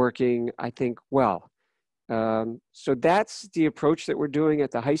working, I think, well. So that's the approach that we're doing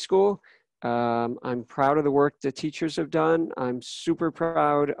at the high school. I'm proud of the work the teachers have done. I'm super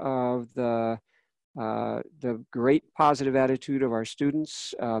proud of the great positive attitude of our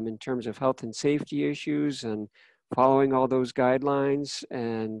students in terms of health and safety issues and following all those guidelines.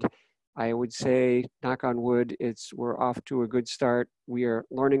 And I would say, knock on wood, we're off to a good start. We are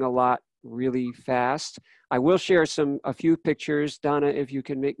learning a lot really fast. I will share a few pictures. Donna, if you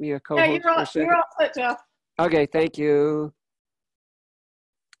can make me a co-host for a second. You're all set, Jeff. Okay, thank you.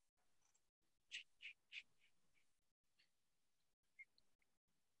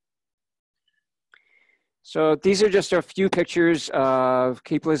 So these are just a few pictures of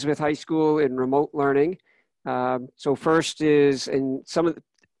Cape Elizabeth High School in remote learning. So first is, and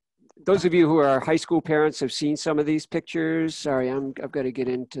those of you who are high school parents have seen some of these pictures. Sorry, I've got to get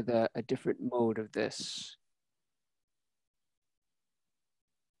into a different mode of this.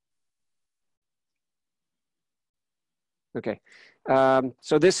 Okay,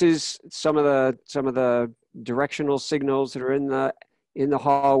 so this is some of the directional signals that are in the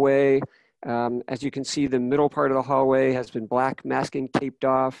hallway. As you can see, the middle part of the hallway has been black masking taped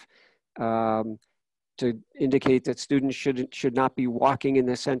off to indicate that students should not be walking in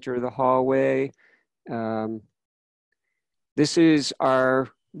the center of the hallway. This is our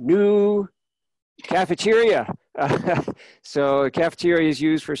new cafeteria. So a cafeteria is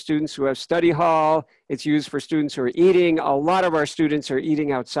used for students who have study hall. It's used for students who are eating. A lot of our students are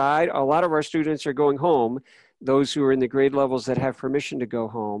eating outside. A lot of our students are going home, those who are in the grade levels that have permission to go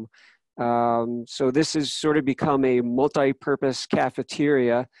home. So this has sort of become a multi-purpose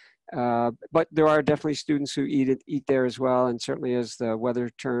cafeteria, but there are definitely students who eat there as well, and certainly as the weather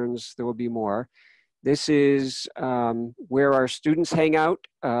turns, there will be more. This is where our students hang out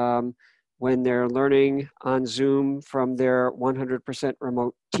when they're learning on Zoom from their 100%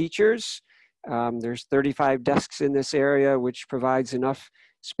 remote teachers. There's 35 desks in this area, which provides enough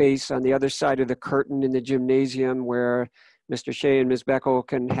space on the other side of the curtain in the gymnasium where Mr. Shea and Ms. Beckel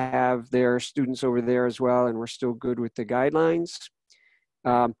can have their students over there as well, and we're still good with the guidelines.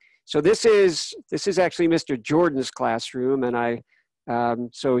 So this is actually Mr. Jordan's classroom, and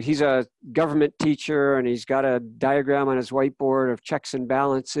so he's a government teacher, and he's got a diagram on his whiteboard of checks and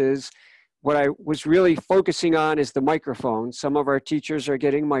balances. What I was really focusing on is the microphone. Some of our teachers are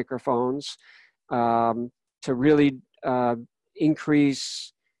getting microphones to really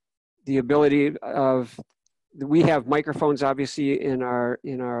increase the ability of, we have microphones obviously in our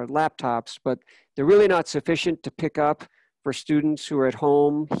laptops, but they're really not sufficient to pick up for students who are at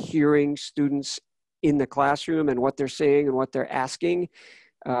home hearing students in the classroom and what they're saying and what they're asking.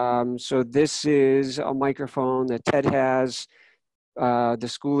 So this is a microphone that Ted has. The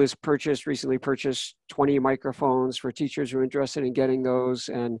school has recently purchased 20 microphones for teachers who are interested in getting those,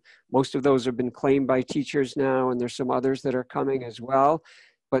 and most of those have been claimed by teachers now, and there's some others that are coming as well.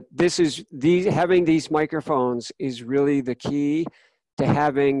 But having these microphones is really the key to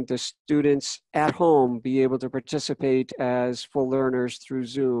having the students at home be able to participate as full learners through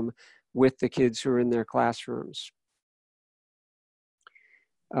Zoom with the kids who are in their classrooms.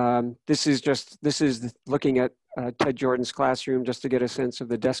 This is looking at Ted Jordan's classroom just to get a sense of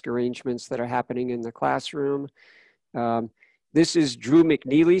the desk arrangements that are happening in the classroom. This is Drew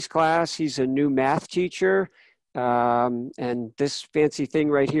McNeely's class. He's a new math teacher. And this fancy thing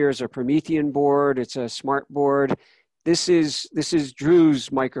right here is a Promethean board. It's a smart board. This is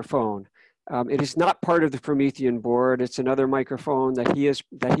Drew's microphone. It is not part of the Promethean board. It's another microphone that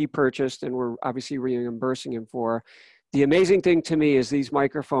he purchased, and we're obviously reimbursing him for. The amazing thing to me is these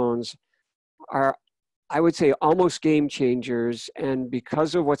microphones are, I would say, almost game changers. And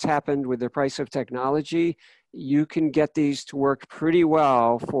because of what's happened with the price of technology, you can get these to work pretty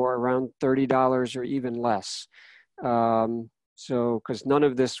well for around $30 or even less. Because none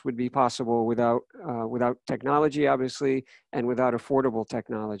of this would be possible without technology, obviously, and without affordable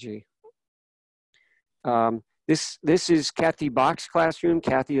technology. This is Kathy Bach's classroom.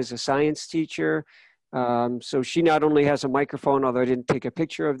 Kathy is a science teacher. So she not only has a microphone, although I didn't take a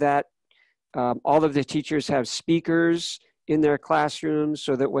picture of that, all of the teachers have speakers in their classrooms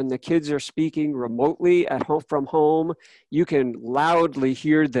so that when the kids are speaking remotely at home from home, you can loudly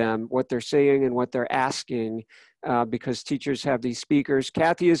hear them, what they're saying and what they're asking, because teachers have these speakers.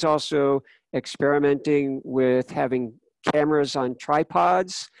 Kathy is also experimenting with having cameras on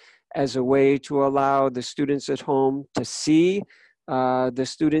tripods as a way to allow the students at home to see the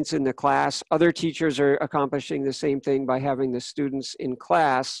students in the class. Other teachers are accomplishing the same thing by having the students in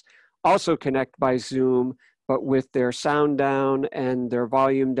class also connect by Zoom, but with their sound down and their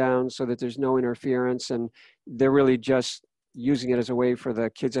volume down so that there's no interference, and they're really just using it as a way for the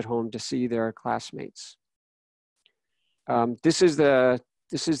kids at home to see their classmates. This is the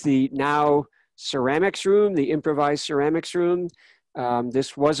now ceramics room, the improvised ceramics room.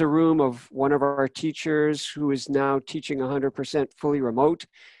 This was a room of one of our teachers who is now teaching 100% fully remote.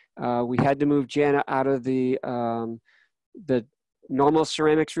 We had to move Jana out of the normal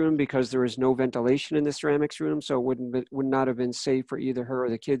ceramics room because there was no ventilation in the ceramics room, so it would not have been safe for either her or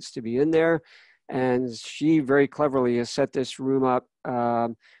the kids to be in there. And she very cleverly has set this room up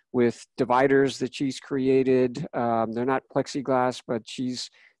with dividers that she's created. They're not plexiglass, but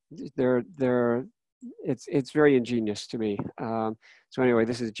it's very ingenious to me. So anyway,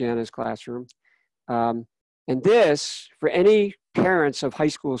 this is Jana's classroom. And this, for any parents of high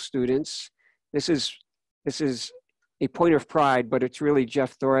school students, this is a point of pride, but it's really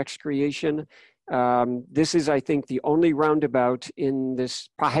Jeff Thorek's creation. This is, I think, the only roundabout in this,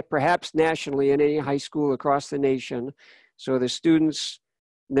 perhaps nationally, in any high school across the nation. So the students,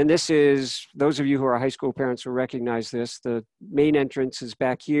 and then this is, those of you who are high school parents will recognize this. The main entrance is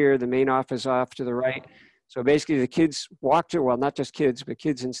back here, the main office off to the right. So basically the kids walk to, well, not just kids, but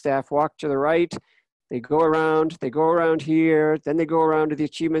kids and staff walk to the right. They go around here, then they go around to the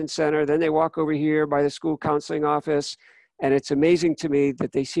Achievement Center, then they walk over here by the school counseling office. And it's amazing to me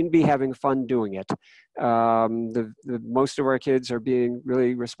that they seem to be having fun doing it. Most of our kids are being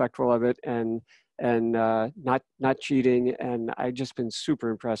really respectful of it and not cheating. And I've just been super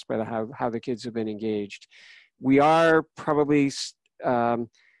impressed by how the kids have been engaged. We are probably,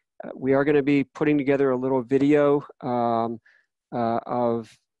 we are gonna be putting together a little video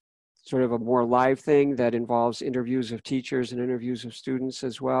of sort of a more live thing that involves interviews of teachers and interviews of students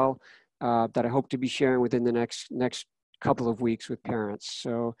as well, that I hope to be sharing within the next couple of weeks with parents.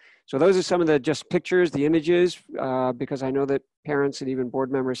 So those are some of the just pictures, the images, because I know that parents and even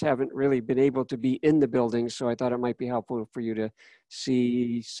board members haven't really been able to be in the building. So I thought it might be helpful for you to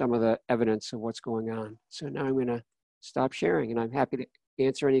see some of the evidence of what's going on. So now I'm gonna stop sharing and I'm happy to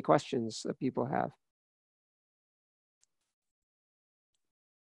answer any questions that people have.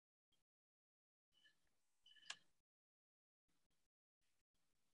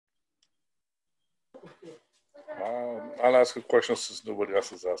 I'll ask a question since nobody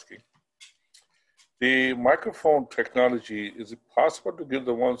else is asking. The microphone technology, is it possible to give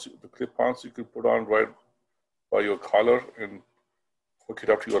the clip-ons you can put on right by your collar and hook it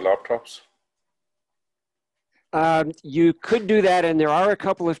up to your laptops? You could do that, and there are a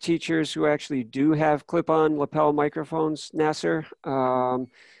couple of teachers who actually do have clip-on lapel microphones, Nasser.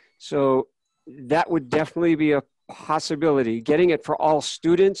 So that would definitely be a possibility. Getting it for all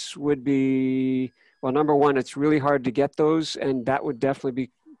students would be, well, number one, it's really hard to get those, and that would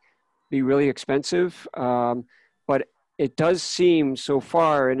definitely be really expensive. But it does seem so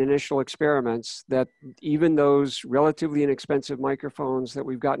far in initial experiments that even those relatively inexpensive microphones that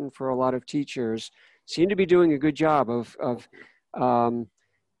we've gotten for a lot of teachers seem to be doing a good job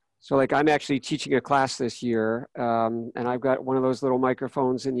so like I'm actually teaching a class this year, and I've got one of those little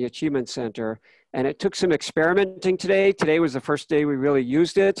microphones in the Achievement Center, and it took some experimenting today. Today was the first day we really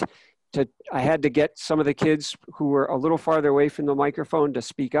used it. I had to get some of the kids who were a little farther away from the microphone to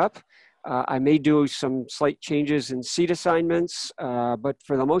speak up. I may do some slight changes in seat assignments, but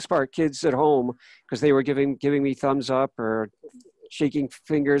for the most part, kids at home, because they were giving me thumbs up or shaking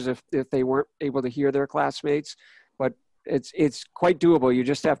fingers if they weren't able to hear their classmates. But it's quite doable. You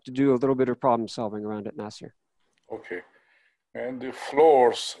just have to do a little bit of problem solving around it, Nasser. Okay. And the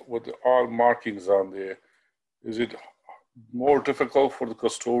floors with all markings on there, is it more difficult for the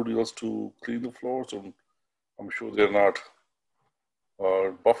custodials to clean the floors? And I'm sure they're not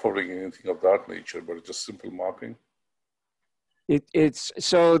buffering anything of that nature, but it's just simple marking. It's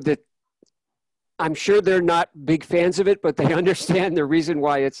so that I'm sure they're not big fans of it, but they understand the reason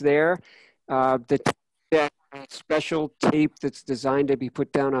why it's there. That special tape that's designed to be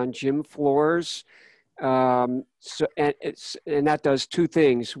put down on gym floors. And that does two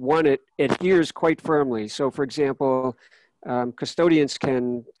things. One, it adheres quite firmly. So for example, custodians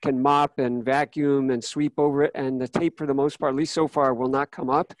can mop and vacuum and sweep over it, and the tape for the most part, at least so far, will not come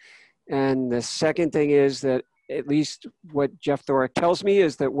up. And the second thing is that, at least what Jeff Thorek tells me,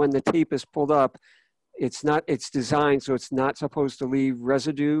 is that when the tape is pulled up, it's designed so it's not supposed to leave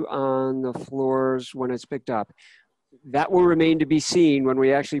residue on the floors when it's picked up. That will remain to be seen when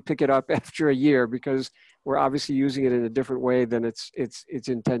we actually pick it up after a year, because we're obviously using it in a different way than it's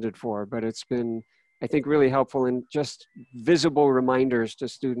intended for. But it's been, I think, really helpful in just visible reminders to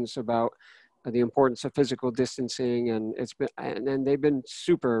students about the importance of physical distancing, and they've been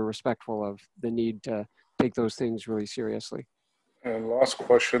super respectful of the need to take those things really seriously. And last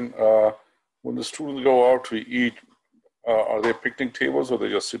question, when the students go out to eat, are there picnic tables or they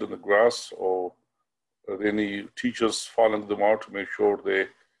just sit on the grass, or are there any teachers following them out to make sure they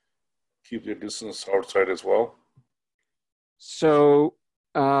keep their distance outside as well? So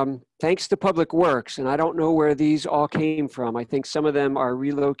thanks to Public Works, and I don't know where these all came from. I think some of them are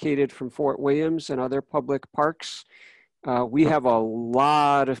relocated from Fort Williams and other public parks. We have a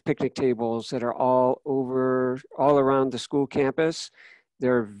lot of picnic tables that are all around the school campus.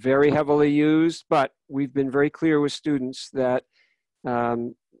 They're very heavily used, but we've been very clear with students that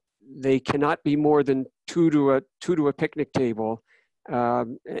they cannot be more than two to a picnic table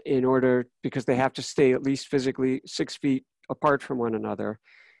because they have to stay at least physically 6 feet apart from one another.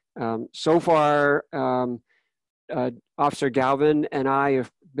 So far, Officer Galvin and I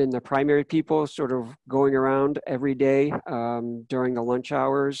have been the primary people sort of going around every day during the lunch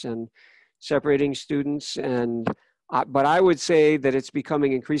hours and separating students. But I would say that it's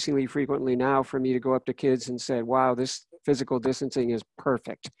becoming increasingly frequently now for me to go up to kids and say, wow, this physical distancing is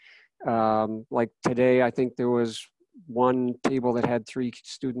perfect. Like today, I think there was one table that had 3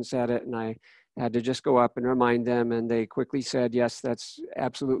 students at it, and I had to just go up and remind them, and they quickly said, yes, that's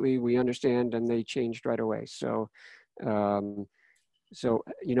absolutely, we understand, and they changed right away. So,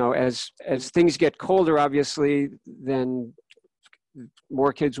 you know, as things get colder, obviously, then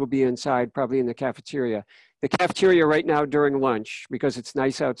more kids will be inside, probably in the cafeteria. The cafeteria right now during lunch, because it's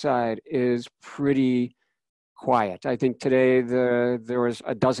nice outside, is pretty quiet. I think today there was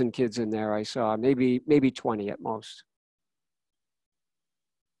a dozen kids in there I saw, maybe 20 at most.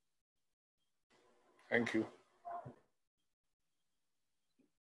 Thank you.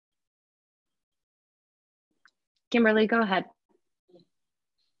 Kimberly, go ahead.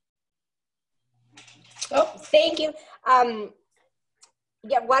 Oh, thank you.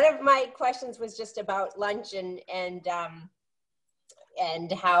 Yeah, one of my questions was just about lunch and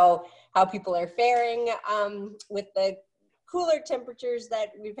how people are faring with the cooler temperatures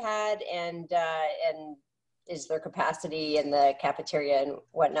that we've had, and is there capacity in the cafeteria and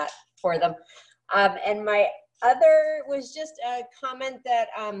whatnot for them. And my other was just a comment that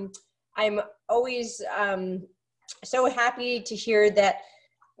I'm always so happy to hear that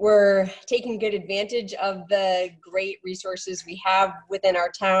we're taking good advantage of the great resources we have within our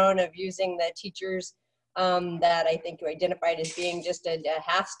town of using the teachers that I think you identified as being just a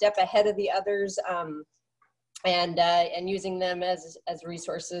half step ahead of the others, and using them as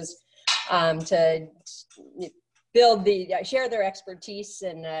resources to build share their expertise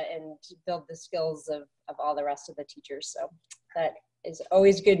and build the skills of all the rest of the teachers. So that is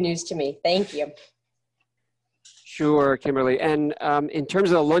always good news to me. Thank you. Sure, Kimberly. And in terms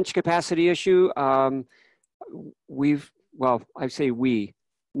of the lunch capacity issue,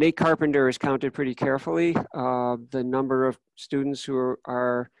 Nate Carpenter has counted pretty carefully the number of students who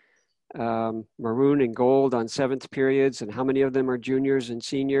are maroon and gold on 7th periods and how many of them are juniors and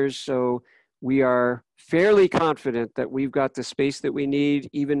seniors. So we are fairly confident that we've got the space that we need,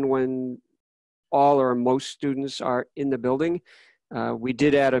 even when all or most students are in the building. We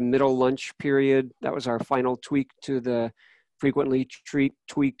did add a middle lunch period. That was our final tweak to the frequently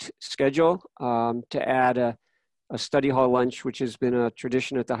tweaked schedule, to add a study hall lunch, which has been a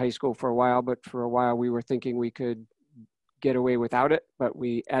tradition at the high school for a while, but for a while we were thinking we could get away without it, but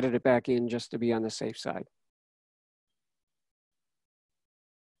we added it back in just to be on the safe side.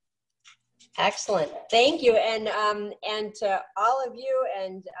 Excellent, thank you, and to all of you,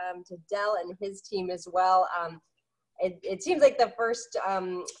 and to Del and his team as well. It seems like the first,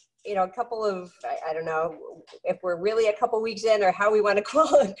 couple of, I don't know if we're really a couple weeks in or how we want to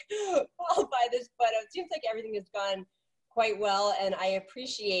qualify this, but it seems like everything has gone quite well, and I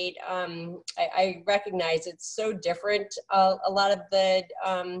appreciate, I recognize it's so different, a lot of the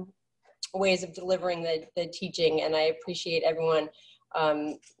ways of delivering the teaching, and I appreciate everyone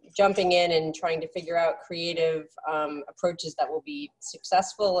jumping in and trying to figure out creative approaches that will be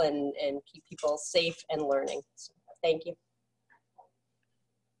successful and keep people safe and learning. So, thank you.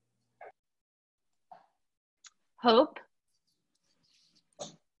 Hope?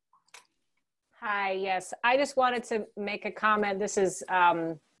 Hi, yes. I just wanted to make a comment. This is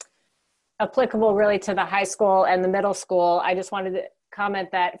applicable really to the high school and the middle school. I just wanted to comment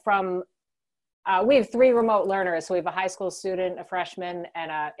that we have 3 remote learners. So we have a high school student, a freshman,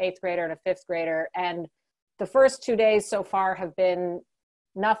 and an 8th grader and a 5th grader. And the first 2 days so far have been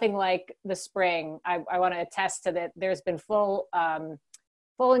nothing like the spring. I want to attest to that. There's been full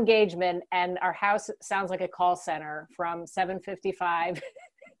engagement, and our house sounds like a call center from 7:55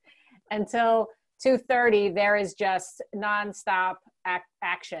 until 2:30. There is just nonstop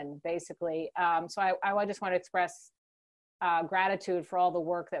action, basically. So I just want to express gratitude for all the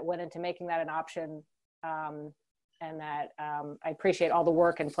work that went into making that an option, and that I appreciate all the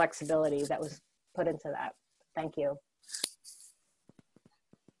work and flexibility that was put into that. Thank you.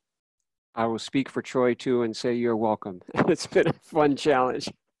 I will speak for Troy too and say you're welcome. It's been a fun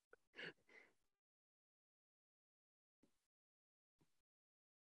challenge.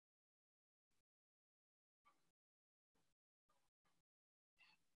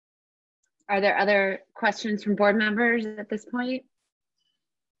 Are there other questions from board members at this point?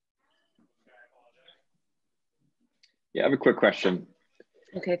 Yeah, I have a quick question.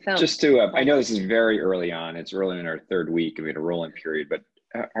 Okay, Phil. Just to, I know this is very early on. It's early in our 3rd week of a rolling period, but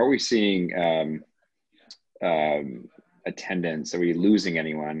are we seeing attendance? Are we losing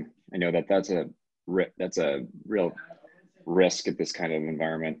anyone? I know that's a that's a real risk at this kind of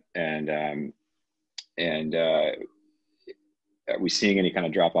environment. And are we seeing any kind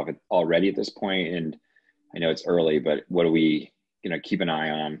of drop off already at this point? And I know it's early, but what do we, keep an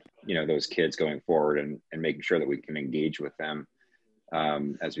eye on, those kids going forward and making sure that we can engage with them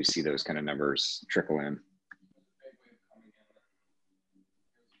as we see those kind of numbers trickle in?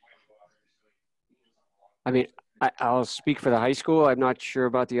 I mean, I'll speak for the high school. I'm not sure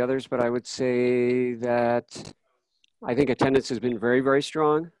about the others, but I would say that I think attendance has been very, very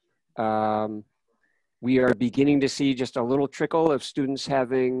strong. We are beginning to see just a little trickle of students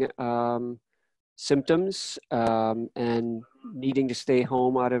having symptoms and needing to stay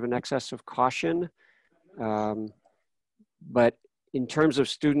home out of an excess of caution. But in terms of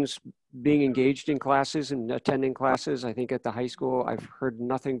students being engaged in classes and attending classes, I think at the high school, I've heard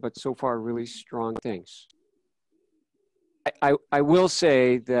nothing but so far really strong things. I will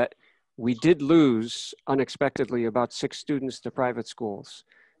say that we did lose unexpectedly about 6 students to private schools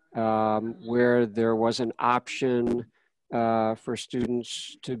where there was an option for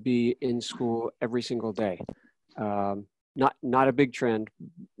students to be in school every single day. Not a big trend,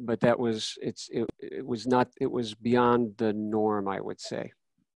 but that was, it was beyond the norm, I would say.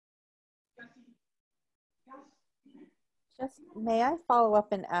 Just, may I follow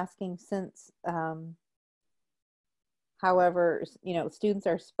up in asking, since, however, students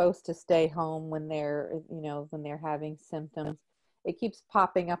are supposed to stay home when they're, when they're having symptoms. It keeps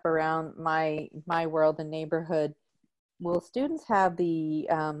popping up around my world and neighborhood. Will students have the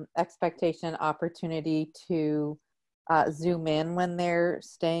expectation, opportunity to Zoom in when they're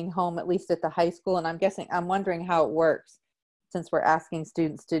staying home, at least at the high school? And I'm wondering how it works, since we're asking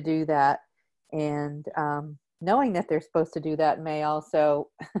students to do that, and knowing that they're supposed to do that may also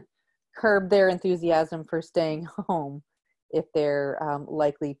curb their enthusiasm for staying home if they're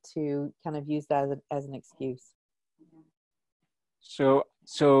likely to kind of use that as an excuse.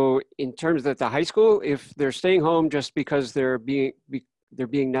 So in terms of the high school, if they're staying home just because they're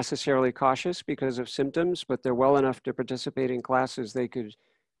being necessarily cautious because of symptoms, but they're well enough to participate in classes, they could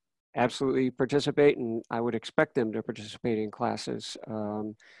absolutely participate, and I would expect them to participate in classes.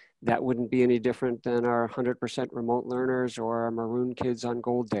 That wouldn't be any different than our 100% remote learners or our maroon kids on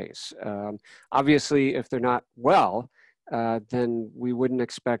gold days. Obviously, if they're not well, then we wouldn't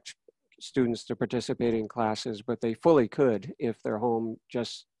expect students to participate in classes, but they fully could if they're home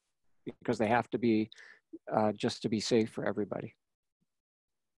just because they have to be, just to be safe for everybody.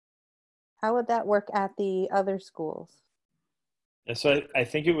 How would that work at the other schools? Yeah, so I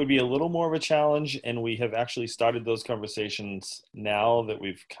think it would be a little more of a challenge, and we have actually started those conversations now that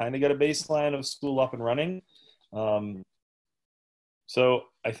we've kind of got a baseline of school up and running. So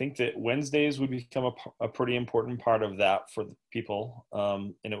I think that Wednesdays would become a pretty important part of that for the people,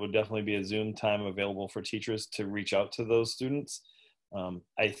 and it would definitely be a Zoom time available for teachers to reach out to those students.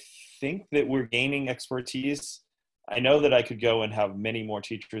 I think that we're gaining expertise. I know that I could go and have many more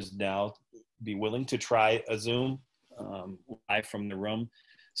teachers now be willing to try a Zoom live from the room.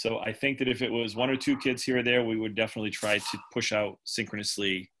 So I think that if it was 1 or 2 kids here or there, we would definitely try to push out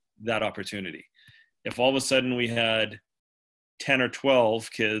synchronously that opportunity. If all of a sudden we had 10 or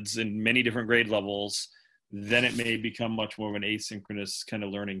 12 kids in many different grade levels, then it may become much more of an asynchronous kind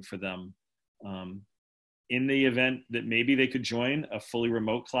of learning for them. In the event that maybe they could join a fully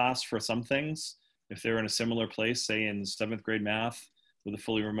remote class for some things, if they're in a similar place, say in 7th grade math with a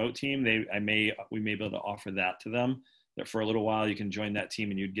fully remote team, we may be able to offer that to them, that for a little while you can join that team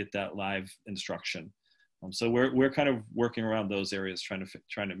and you'd get that live instruction. So we're kind of working around those areas, trying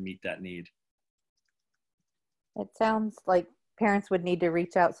to meet that need. It sounds like parents would need to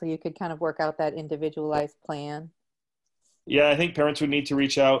reach out so you could kind of work out that individualized plan. Yeah, I think parents would need to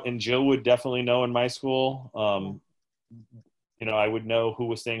reach out, and Jill would definitely know in my school. I would know who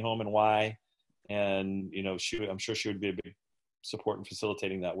was staying home and why, and I'm sure she would be a big support in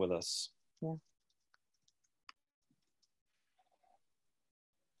facilitating that with us. Yeah.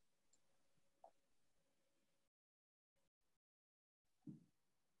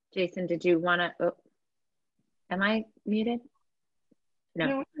 Jason, did you want to? Oh, am I muted?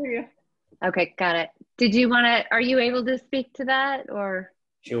 No. I hear you. Okay, got it. Did you want to? Are you able to speak to that, or?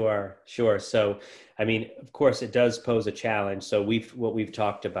 Sure. So, I mean, of course, it does pose a challenge. So what we've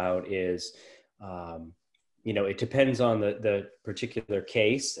talked about is, it depends on the particular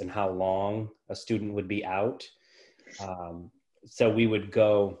case and how long a student would be out. So we would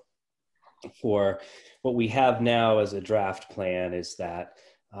go for what we have now as a draft plan is that,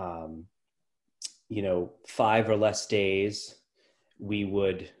 5 or less days, we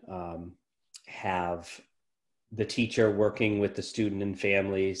would have the teacher working with the student and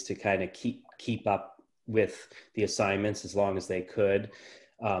families to kind of keep up with the assignments as long as they could.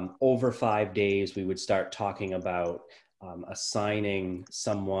 Over 5 days, we would start talking about assigning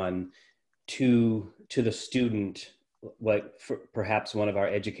someone to the student, like perhaps one of our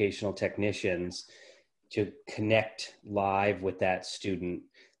educational technicians, to connect live with that student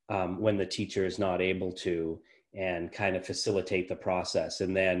when the teacher is not able to, and kind of facilitate the process.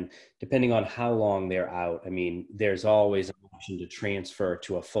 And then depending on how long they're out, I mean, there's always an option to transfer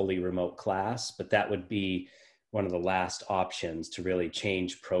to a fully remote class, but that would be one of the last options to really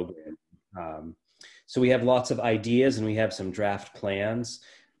change program. So we have lots of ideas and we have some draft plans,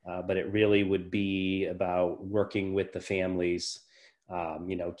 but it really would be about working with the families.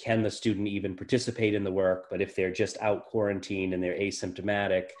 You know, can the student even participate in the work? But if they're just out quarantined and they're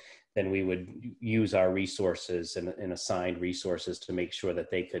asymptomatic, then we would use our resources and assigned resources to make sure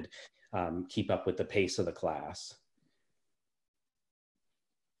that they could keep up with the pace of the class.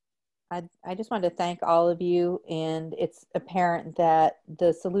 I just wanted to thank all of you, and it's apparent that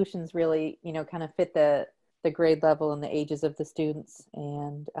the solutions really, you know, kind of fit the grade level and the ages of the students.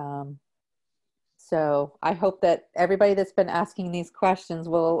 And so I hope that everybody that's been asking these questions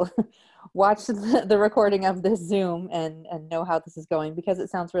will watch the recording of this Zoom and know how this is going, because it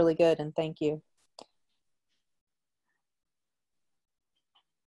sounds really good, and thank you.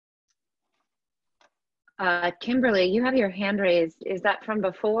 Kimberly, you have your hand raised. Is that from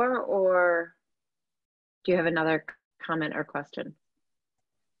before, or do you have another comment or question?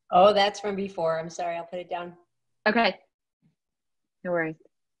 Oh, that's from before. I'm sorry, I'll put it down. Okay, no worries.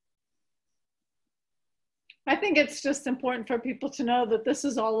 I think it's just important for people to know that this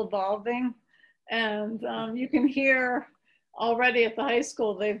is all evolving, and you can hear already at the high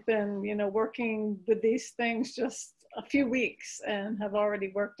school, they've been, you know, working with these things just a few weeks and have already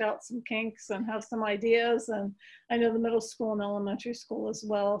worked out some kinks and have some ideas. And I know the middle school and elementary school as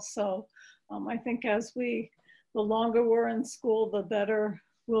well. So I think the longer we're in school, the better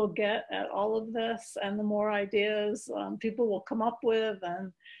we'll get at all of this, and the more ideas people will come up with,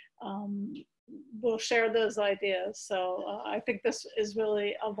 and we'll share those ideas. So I think this is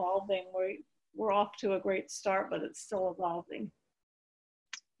really evolving. We're off to a great start, but it's still evolving.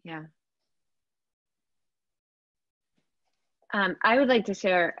 Yeah. I would like to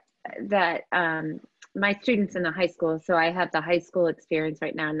share that my students in the high school, so I have the high school experience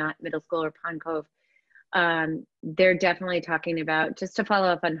right now, not middle school or Pond Cove. They're definitely talking about, just to follow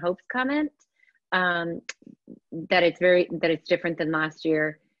up on Hope's comment, that it's different than last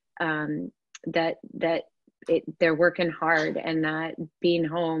year, that they're working hard, and that being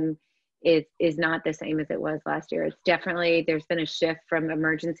home is not the same as it was last year. It's definitely, there's been a shift from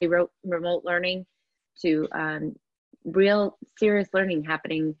emergency remote learning to real serious learning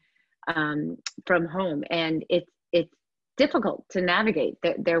happening from home, and it's difficult to navigate.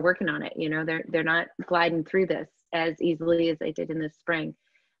 They're working on it. You know, they're not gliding through this as easily as they did in the spring.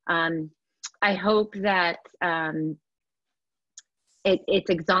 I hope that it's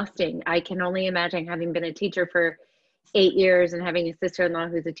exhausting. I can only imagine, having been a teacher for 8 years and having a sister-in-law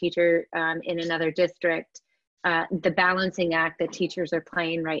who's a teacher in another district, the balancing act that teachers are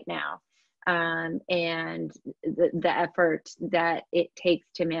playing right now. And the effort that it takes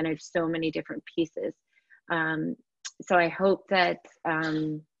to manage so many different pieces. So I hope that,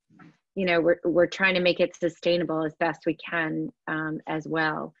 you know, we're trying to make it sustainable as best we can, as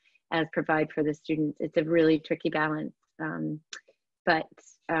well as provide for the students. It's a really tricky balance. But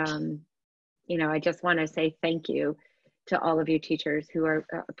you know, I just want to say thank you to all of you teachers who are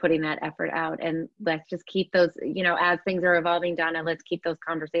putting that effort out, and let's just keep those, you know, as things are evolving, Donna, let's keep those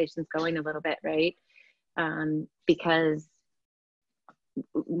conversations going a little bit, right? Because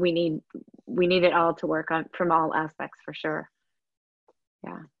we need it all to work on from all aspects, for sure.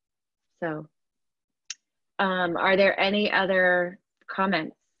 Yeah. So are there any other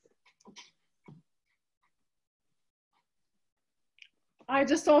comments? I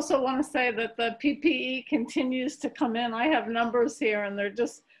just also want to say that the PPE continues to come in. I have numbers here, and they're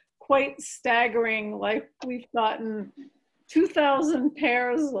just quite staggering. Like, we've gotten 2,000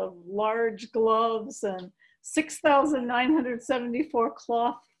 pairs of large gloves and 6,974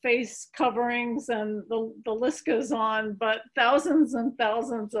 cloth face coverings, and the list goes on, but thousands and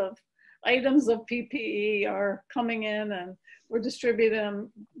thousands of items of PPE are coming in, and we're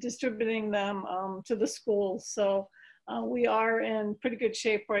distributing them to the schools. So we are in pretty good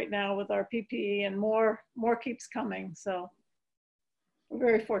shape right now with our PPE, and more keeps coming. So we're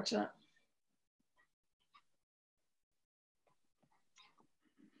very fortunate.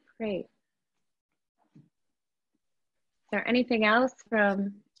 Great. Is there anything else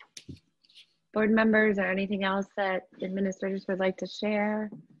from Board members or anything else that administrators would like to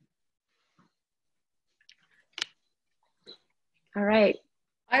share? All right.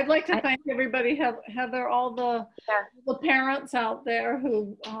 I'd like to thank everybody, Heather, all the parents out there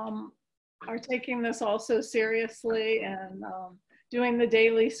who are taking this all so seriously and doing the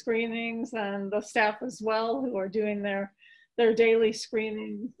daily screenings, and the staff as well who are doing their daily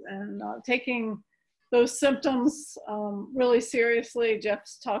screenings and taking those symptoms really seriously.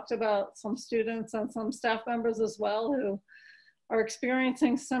 Jeff's talked about some students and some staff members as well who are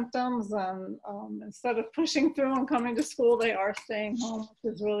experiencing symptoms, and instead of pushing through and coming to school, they are staying home,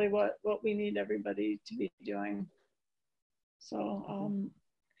 which is really what we need everybody to be doing. So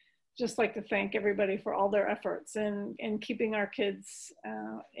just like to thank everybody for all their efforts in keeping our kids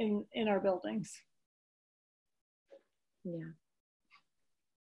in our buildings. Yeah.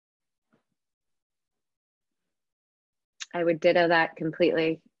 I would ditto that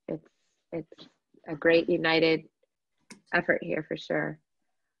completely. It's a great united effort here for sure.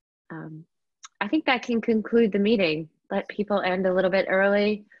 I think that can conclude the meeting. Let people end a little bit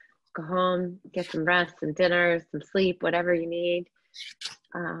early, go home, get some rest, some dinner, some sleep, whatever you need.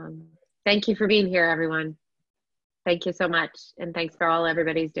 Thank you for being here, everyone. Thank you so much. And thanks for all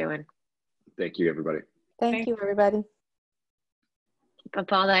everybody's doing. Thank you, everybody. Thank you, everybody. Keep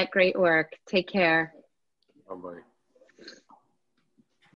up all that great work. Take care. Bye-bye.